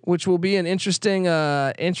McNeese, which will be an interesting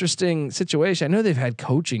situation. I know they've had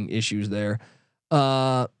coaching issues there.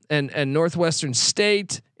 And Northwestern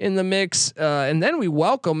State in the mix. And then we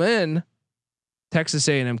welcome in Texas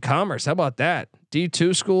A&M Commerce. How about that?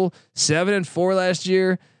 D2 school, 7-4 last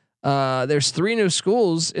year. There's 3 new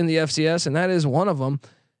schools in the FCS, and that is one of them.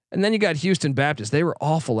 And then you got Houston Baptist. They were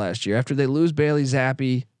awful last year. After they lose Bailey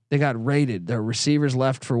Zappi, they got raided. Their receivers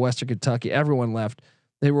left for Western Kentucky. Everyone left.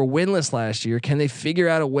 They were winless last year. Can they figure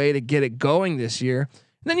out a way to get it going this year? And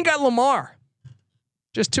then you got Lamar,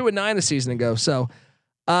 just 2-9 a season ago. So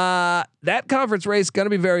that conference race is going to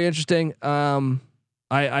be very interesting.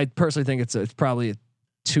 I personally think it's probably a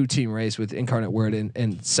 2-team race with Incarnate Word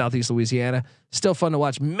and Southeast Louisiana. Still fun to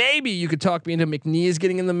watch. Maybe you could talk me into McNeese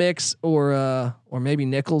getting in the mix, or maybe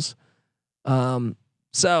Nichols.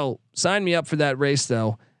 So sign me up for that race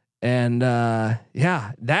though. And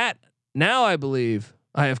that now I believe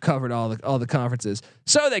I have covered all the conferences.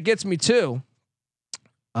 So that gets me to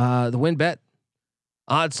the win bet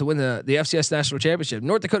odds to win the FCS National Championship.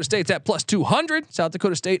 North Dakota State's at +200. South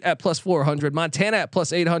Dakota State at +400. Montana at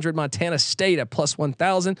 +800. Montana State at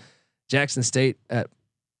 +1000. Jackson State at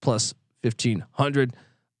 +1500.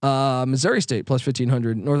 Missouri State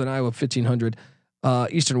 +1500. Northern Iowa 1500.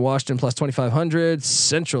 Eastern Washington +2500.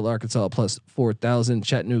 Central Arkansas +4000.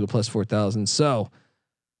 Chattanooga +4000. So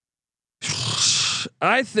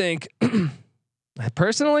I think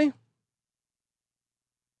personally,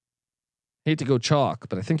 hate to go chalk,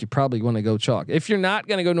 but I think you probably want to go chalk. If you're not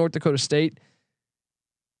going to go North Dakota State,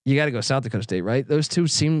 you got to go South Dakota State, right? Those two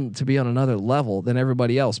seem to be on another level than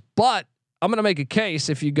everybody else. But I'm going to make a case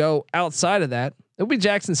if you go outside of that, it'll be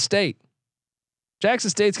Jackson State. Jackson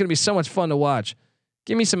State's going to be so much fun to watch.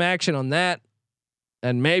 Give me some action on that,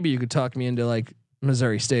 and maybe you could talk me into like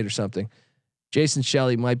Missouri State or something. Jason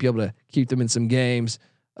Shelley might be able to keep them in some games.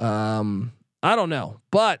 I don't know,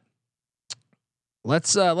 but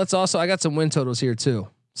let's also, I got some win totals here too.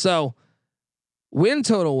 So win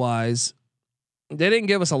total wise, they didn't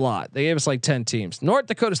give us a lot. They gave us like 10 teams. North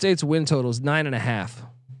Dakota State's win total is 9.5.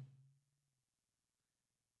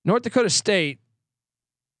 North Dakota State,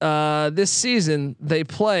 this season they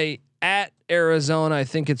play at Arizona. I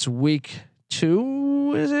think it's week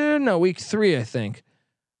 2. Is it? No, week 3, I think.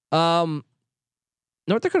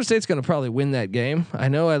 North Dakota State's going to probably win that game. I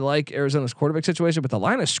know I like Arizona's quarterback situation, but the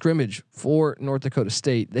line of scrimmage for North Dakota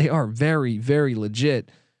State, they are very, very legit.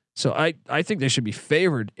 So I think they should be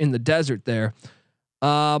favored in the desert there.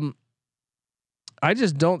 I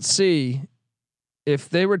just don't see if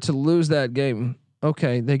they were to lose that game.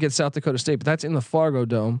 Okay, they get South Dakota State, but that's in the Fargo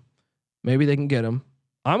Dome. Maybe they can get them.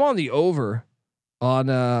 I'm on the over on.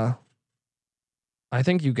 I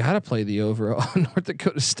think you got to play the over on North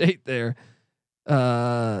Dakota State there.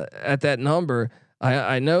 At that number,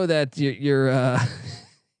 I know that you're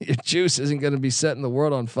your juice isn't going to be setting the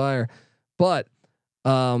world on fire. But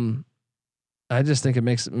I just think it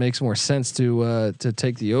makes more sense to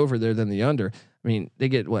take the over there than the under. I mean, they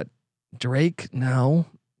get what? Drake? No.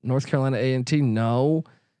 North Carolina A&T? No.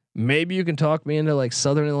 Maybe you can talk me into like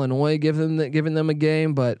Southern Illinois, giving them a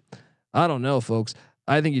game, but I don't know, folks.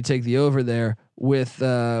 I think you take the over there with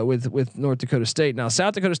North Dakota State. Now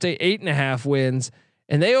South Dakota State 8.5 wins,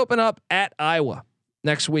 and they open up at Iowa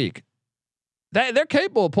next week. They're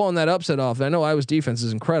capable of pulling that upset off. I know Iowa's defense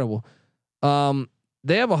is incredible.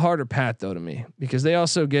 They have a harder path though to me, because they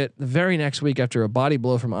also get the very next week after a body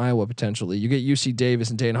blow from Iowa potentially. You get UC Davis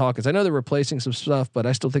and Dane Hawkins. I know they're replacing some stuff, but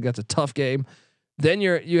I still think that's a tough game. Then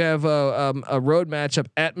you have a road matchup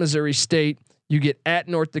at Missouri State. You get at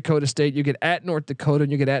North Dakota State. You get at North Dakota,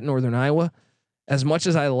 and you get at Northern Iowa. As much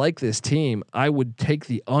as I like this team, I would take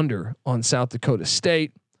the under on South Dakota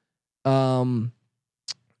State. Then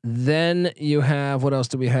you have, what else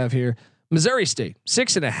do we have here? Missouri State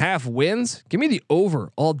 6.5 wins. Give me the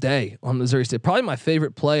over all day on Missouri State. Probably my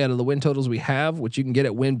favorite play out of the win totals we have, which you can get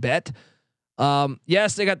at WinBet.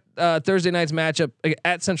 Yes, they got Thursday night's matchup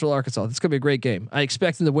at Central Arkansas. That's gonna be a great game. I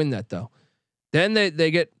expect them to win that though. Then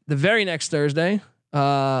they get the very next Thursday,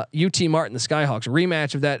 UT Martin, the Skyhawks,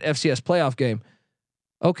 rematch of that FCS playoff game.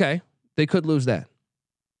 Okay, they could lose that.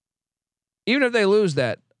 Even if they lose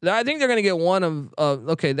that, I think they're going to get one of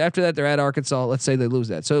okay. After that, they're at Arkansas. Let's say they lose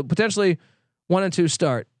that, so potentially 1 and 2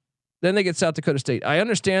 start. Then they get South Dakota State. I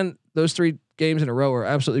understand those 3 games in a row are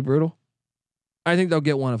absolutely brutal. I think they'll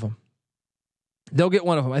get one of them.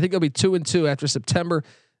 I think they'll be 2 and 2 after September.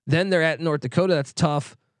 Then they're at North Dakota. That's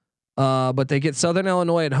tough. But they get Southern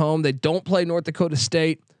Illinois at home. They don't play North Dakota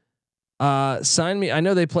State. Sign me. I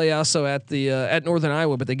know they play also at Northern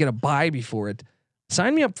Iowa, but they get a bye before it.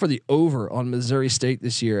 Sign me up for the over on Missouri State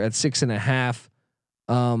this year at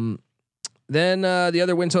 6.5. Then the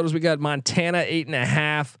other win totals, we got Montana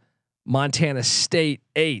 8.5, Montana State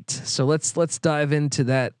 8. So let's dive into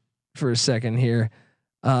that for a second here.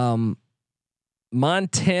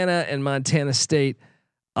 Montana and Montana State.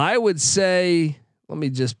 I would say, let me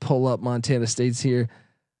just pull up Montana State's here.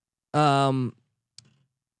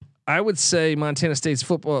 I would say Montana State's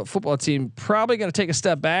football team probably going to take a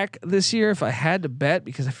step back this year if I had to bet,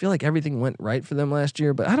 because I feel like everything went right for them last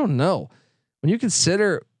year. But I don't know, when you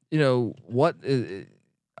consider, what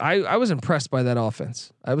I was impressed by that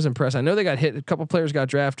offense. I was impressed. I know they got hit. A couple players got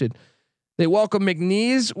drafted. They welcome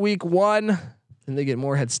McNeese week 1, and they get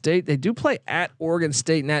Morehead State. They do play at Oregon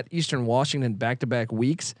State and at Eastern Washington back-to-back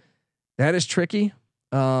weeks. That is tricky.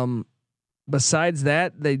 Besides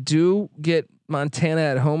that, they do get Montana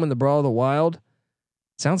at home in the Brawl of the Wild.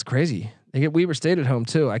 Sounds crazy. They get Weber State at home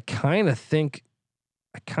too. I kind of think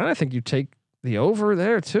you take the over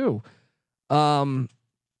there too. Montana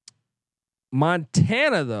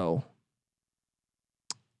though,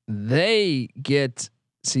 they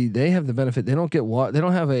have the benefit. They don't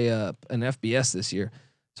have an FBS this year.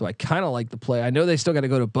 So I kind of like the play. I know they still got to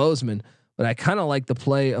go to Bozeman, but I kind of like the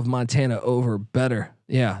play of Montana over better.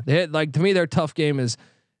 Yeah. To me, their tough game is,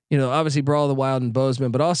 obviously Brawl of the Wild and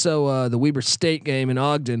Bozeman, but also the Weber State game in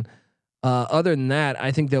Ogden. Other than that,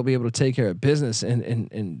 I think they'll be able to take care of business,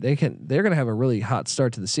 and they're going to have a really hot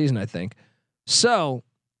start to the season, I think. So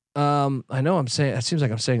I know it seems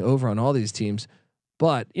like I'm saying over on all these teams,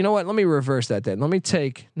 but you know what? Let me reverse that then. I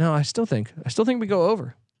still think we go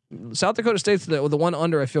over. South Dakota State's the one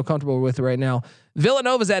under I feel comfortable with right now.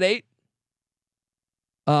 Villanova's at 8.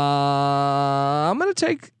 I'm gonna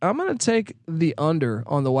take the under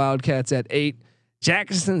on the Wildcats at 8.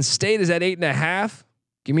 Jackson State is at 8.5.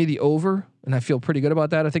 Give me the over, and I feel pretty good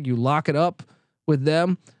about that. I think you lock it up with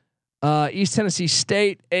them. East Tennessee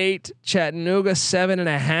State 8, Chattanooga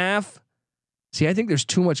 7.5. See, I think there's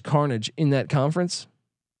too much carnage in that conference.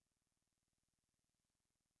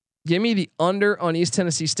 Give me the under on East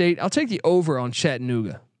Tennessee State. I'll take the over on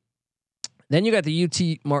Chattanooga. Then you got the UT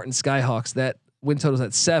Martin Skyhawks. That win totals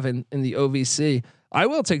at 7 in the OVC. I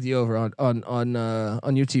will take the over on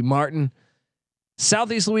UT Martin.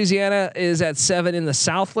 Southeast Louisiana is at 7 in the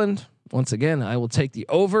Southland. Once again, I will take the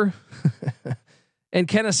over. And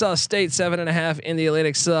Kennesaw State 7.5 in the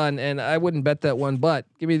Atlantic Sun, and I wouldn't bet that one, but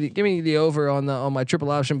give me the over on my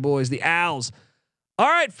triple option boys, the Owls. All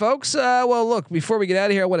right, folks. Well, look, before we get out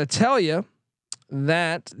of here, I want to tell you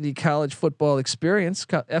that the college football experience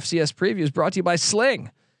FCS preview is brought to you by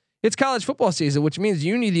Sling. It's college football season, which means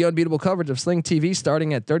you need the unbeatable coverage of Sling TV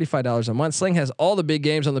starting at $35 a month. Sling has all the big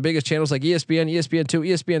games on the biggest channels like ESPN, ESPN2,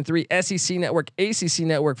 ESPN3, SEC Network, ACC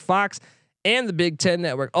Network, Fox, and the Big Ten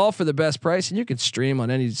Network, all for the best price. And you can stream on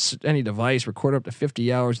any device, record up to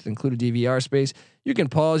 50 hours with included DVR space. You can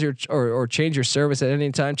pause your or change your service at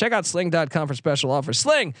any time. Check out Sling.com for special offers.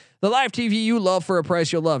 Sling, the live TV you love for a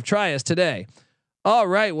price you'll love. Try us today. All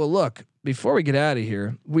right. Well, look, before we get out of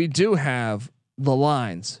here, we do have the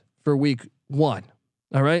lines for week 1.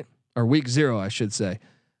 All right. Or week 0, I should say.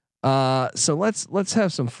 So let's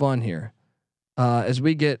have some fun here as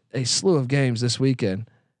we get a slew of games this weekend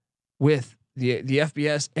with the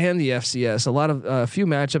FBS and the FCS. A lot of a few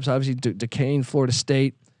matchups. Obviously, Duquesne, Florida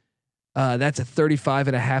State. That's a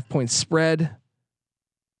 35.5 point spread.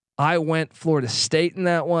 I went Florida State in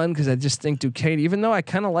that one because I just think Duquesne, even though I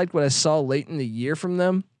kind of liked what I saw late in the year from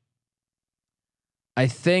them, I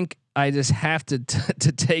think I just have to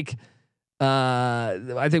take.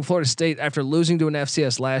 I think Florida State, after losing to an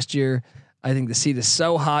FCS last year, I think the seat is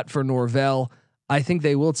so hot for Norvell. I think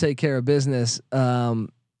they will take care of business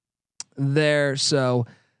there. So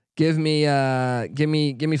give me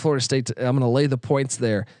Florida State. I'm going to lay the points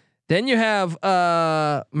there. Then you have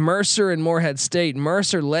Mercer and Morehead State.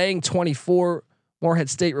 Mercer laying 24. Morehead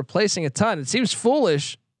State replacing a ton. It seems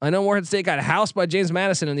foolish. I know Morehead State got housed by James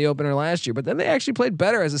Madison in the opener last year, but then they actually played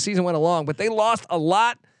better as the season went along. But they lost a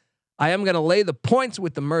lot. I am going to lay the points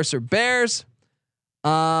with the Mercer Bears.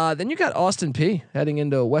 Then you got Austin P heading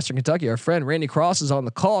into Western Kentucky. Our friend Randy Cross is on the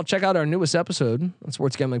call. Check out our newest episode on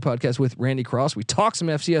Sports Gambling Podcast with Randy Cross. We talk some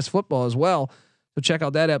FCS football as well. So check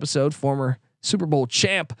out that episode. Former Super Bowl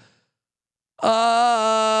champ.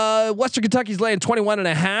 Western Kentucky's laying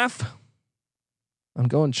 21.5. I'm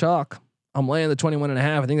going chalk. I'm laying the 21.5.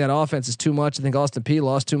 I think that offense is too much. I think Austin P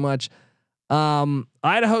lost too much.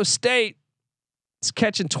 Idaho State is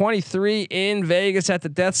catching 23 in Vegas at the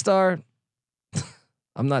Death Star.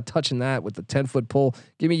 I'm not touching that with the 10-foot pole.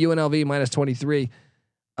 Give me UNLV minus 23.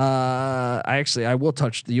 I will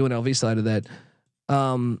touch the UNLV side of that.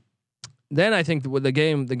 Then I think with the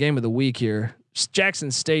game of the week here,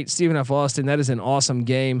 Jackson State, Stephen F. Austin. That is an awesome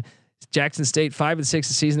game. Jackson State 5-6 a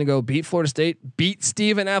season ago beat Florida State, beat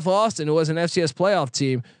Stephen F. Austin, who was an FCS playoff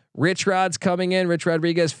team. Rich Rod's coming in. Rich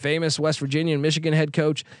Rodriguez, famous West Virginia and Michigan head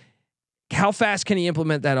coach. How fast can he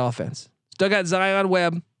implement that offense? Still got Zion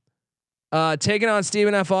Webb. Taking on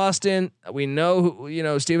Stephen F. Austin. We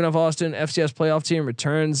know Stephen F. Austin, FCS playoff team,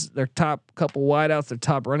 returns their top couple wideouts, their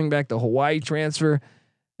top running back, the Hawaii transfer.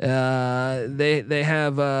 They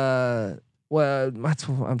have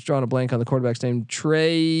I'm drawing a blank on the quarterback's name.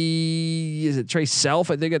 Is it Trey Self?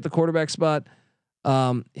 I think at the quarterback spot.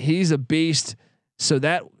 He's a beast. So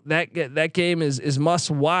that game is must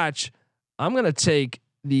watch. I'm gonna take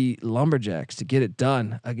the Lumberjacks to get it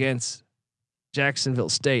done against Jacksonville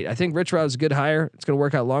State. I think Rich Rod is a good hire. It's going to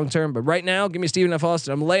work out long term. But right now, give me Stephen F.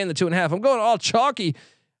 Austin. I'm laying the 2.5. I'm going all chalky.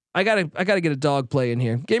 I gotta get a dog play in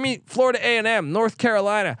here. Give me Florida A&M, North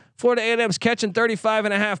Carolina. Florida A&M's catching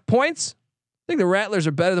 35.5 points. I think the Rattlers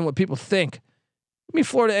are better than what people think. Give me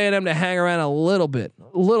Florida A&M to hang around a little bit.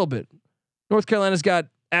 North Carolina's got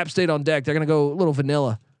App State on deck. They're going to go a little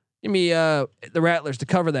vanilla. Give me the Rattlers to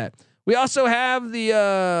cover that. We also have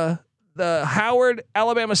the Howard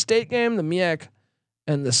Alabama State game, the MEAC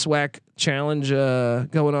and the SWAC challenge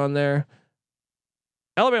going on there.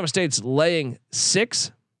 Alabama State's laying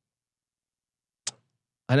 6.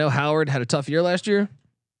 I know Howard had a tough year last year.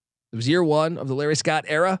 It was year 1 of the Larry Scott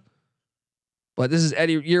era, but this is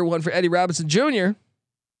year 1 for Eddie Robinson Jr.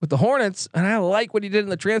 with the Hornets, and I like what he did in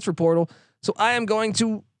the transfer portal. So I am going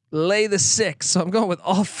to lay the 6. So I'm going with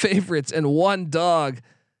all favorites and 1 dog.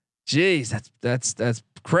 Jeez, that's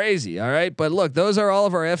crazy. All right, but look, those are all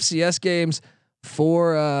of our FCS games.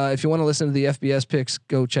 For if you want to listen to the FBS picks,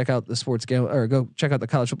 go check out the Sports Game or go check out the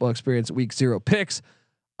College Football Experience Week 0 picks.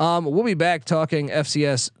 We'll be back talking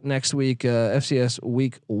FCS next week. FCS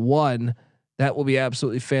Week 1. That will be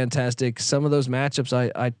absolutely fantastic. Some of those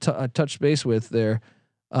matchups I touched base with there.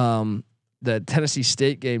 The Tennessee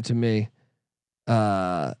State game to me.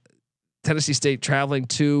 Tennessee State traveling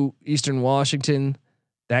to Eastern Washington.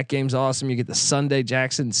 That game's awesome. You get the Sunday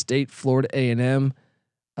Jackson State, Florida A&M.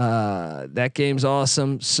 That game's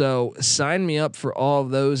awesome. So sign me up for all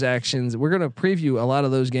of those actions. We're going to preview a lot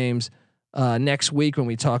of those games next week when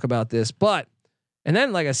we talk about this. And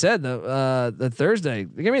then, like I said, the Thursday,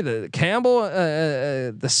 give me the Campbell,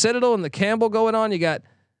 the Citadel and the Campbell going on. You got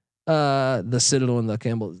the Citadel and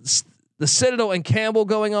the Citadel and Campbell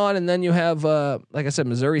going on, and then you have like I said,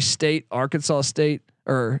 Missouri State, Arkansas State,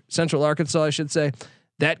 or Central Arkansas, I should say.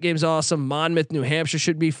 That game's awesome. Monmouth, New Hampshire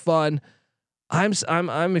should be fun.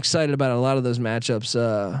 I'm excited about a lot of those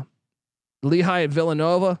matchups. Lehigh at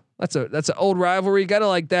Villanova. That's an old rivalry. You gotta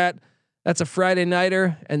like that. That's a Friday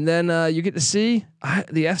nighter, and then you get to see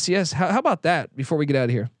the FCS. How about that? Before we get out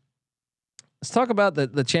of here, let's talk about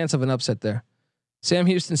the chance of an upset there. Sam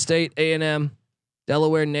Houston State, A&M,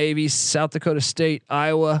 Delaware Navy, South Dakota State,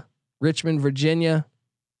 Iowa, Richmond, Virginia,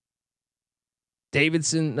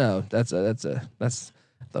 Davidson. No, I thought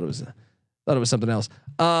it was something else.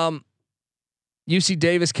 UC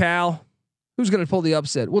Davis, Cal. Who's going to pull the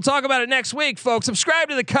upset? We'll talk about it next week, folks. Subscribe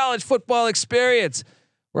to the College Football Experience.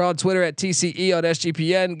 We're on Twitter at TCE on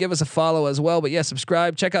SGPN. Give us a follow as well. But yeah,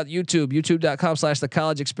 subscribe. Check out YouTube, youtube.com/the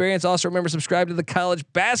college experience. Also remember, subscribe to the College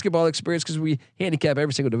Basketball Experience because we handicap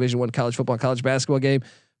every single Division I college football, college basketball game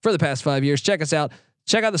for the past 5 years. Check us out.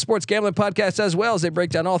 Check out the Sports Gambling Podcast as well as they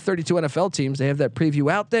break down all 32 NFL teams. They have that preview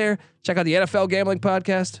out there. Check out the NFL Gambling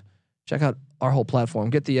Podcast. Check out our whole platform.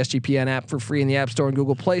 Get the SGPN app for free in the App Store and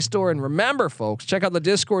Google Play Store. And remember, folks, check out the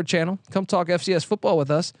Discord channel. Come talk FCS football with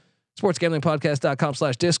us.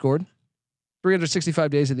 SportsGamblingPodcast.com/Discord. 365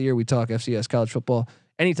 days of the year we talk FCS college football,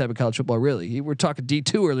 any type of college football, really. We're talking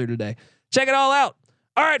D2 earlier today. Check it all out.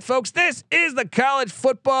 All right, folks, this is the College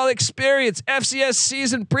Football Experience FCS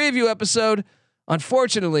season preview episode.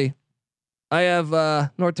 Unfortunately, I have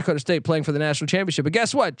North Dakota State playing for the national championship. But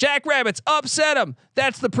guess what? Jackrabbits upset them.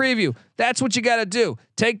 That's the preview. That's what you got to do.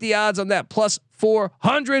 Take the odds on that plus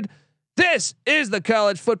 400. This is the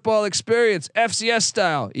College Football Experience, FCS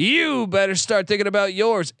style. You better start thinking about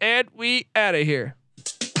yours. And we out of here.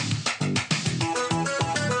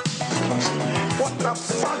 What the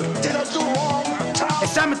fuck did I do wrong, Tom?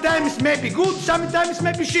 Sometimes it may be good, sometimes it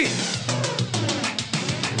may be shit. It's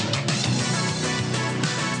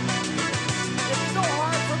so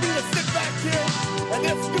hard for me to sit back here in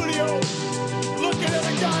this studio looking at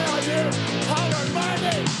a guy out here hollering my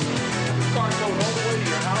name. Car going all the way to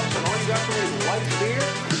your house and all you got for is light beer?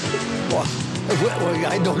 Well,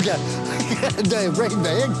 I don't get. They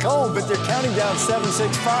ain't cold, but they're counting down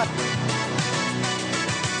 765.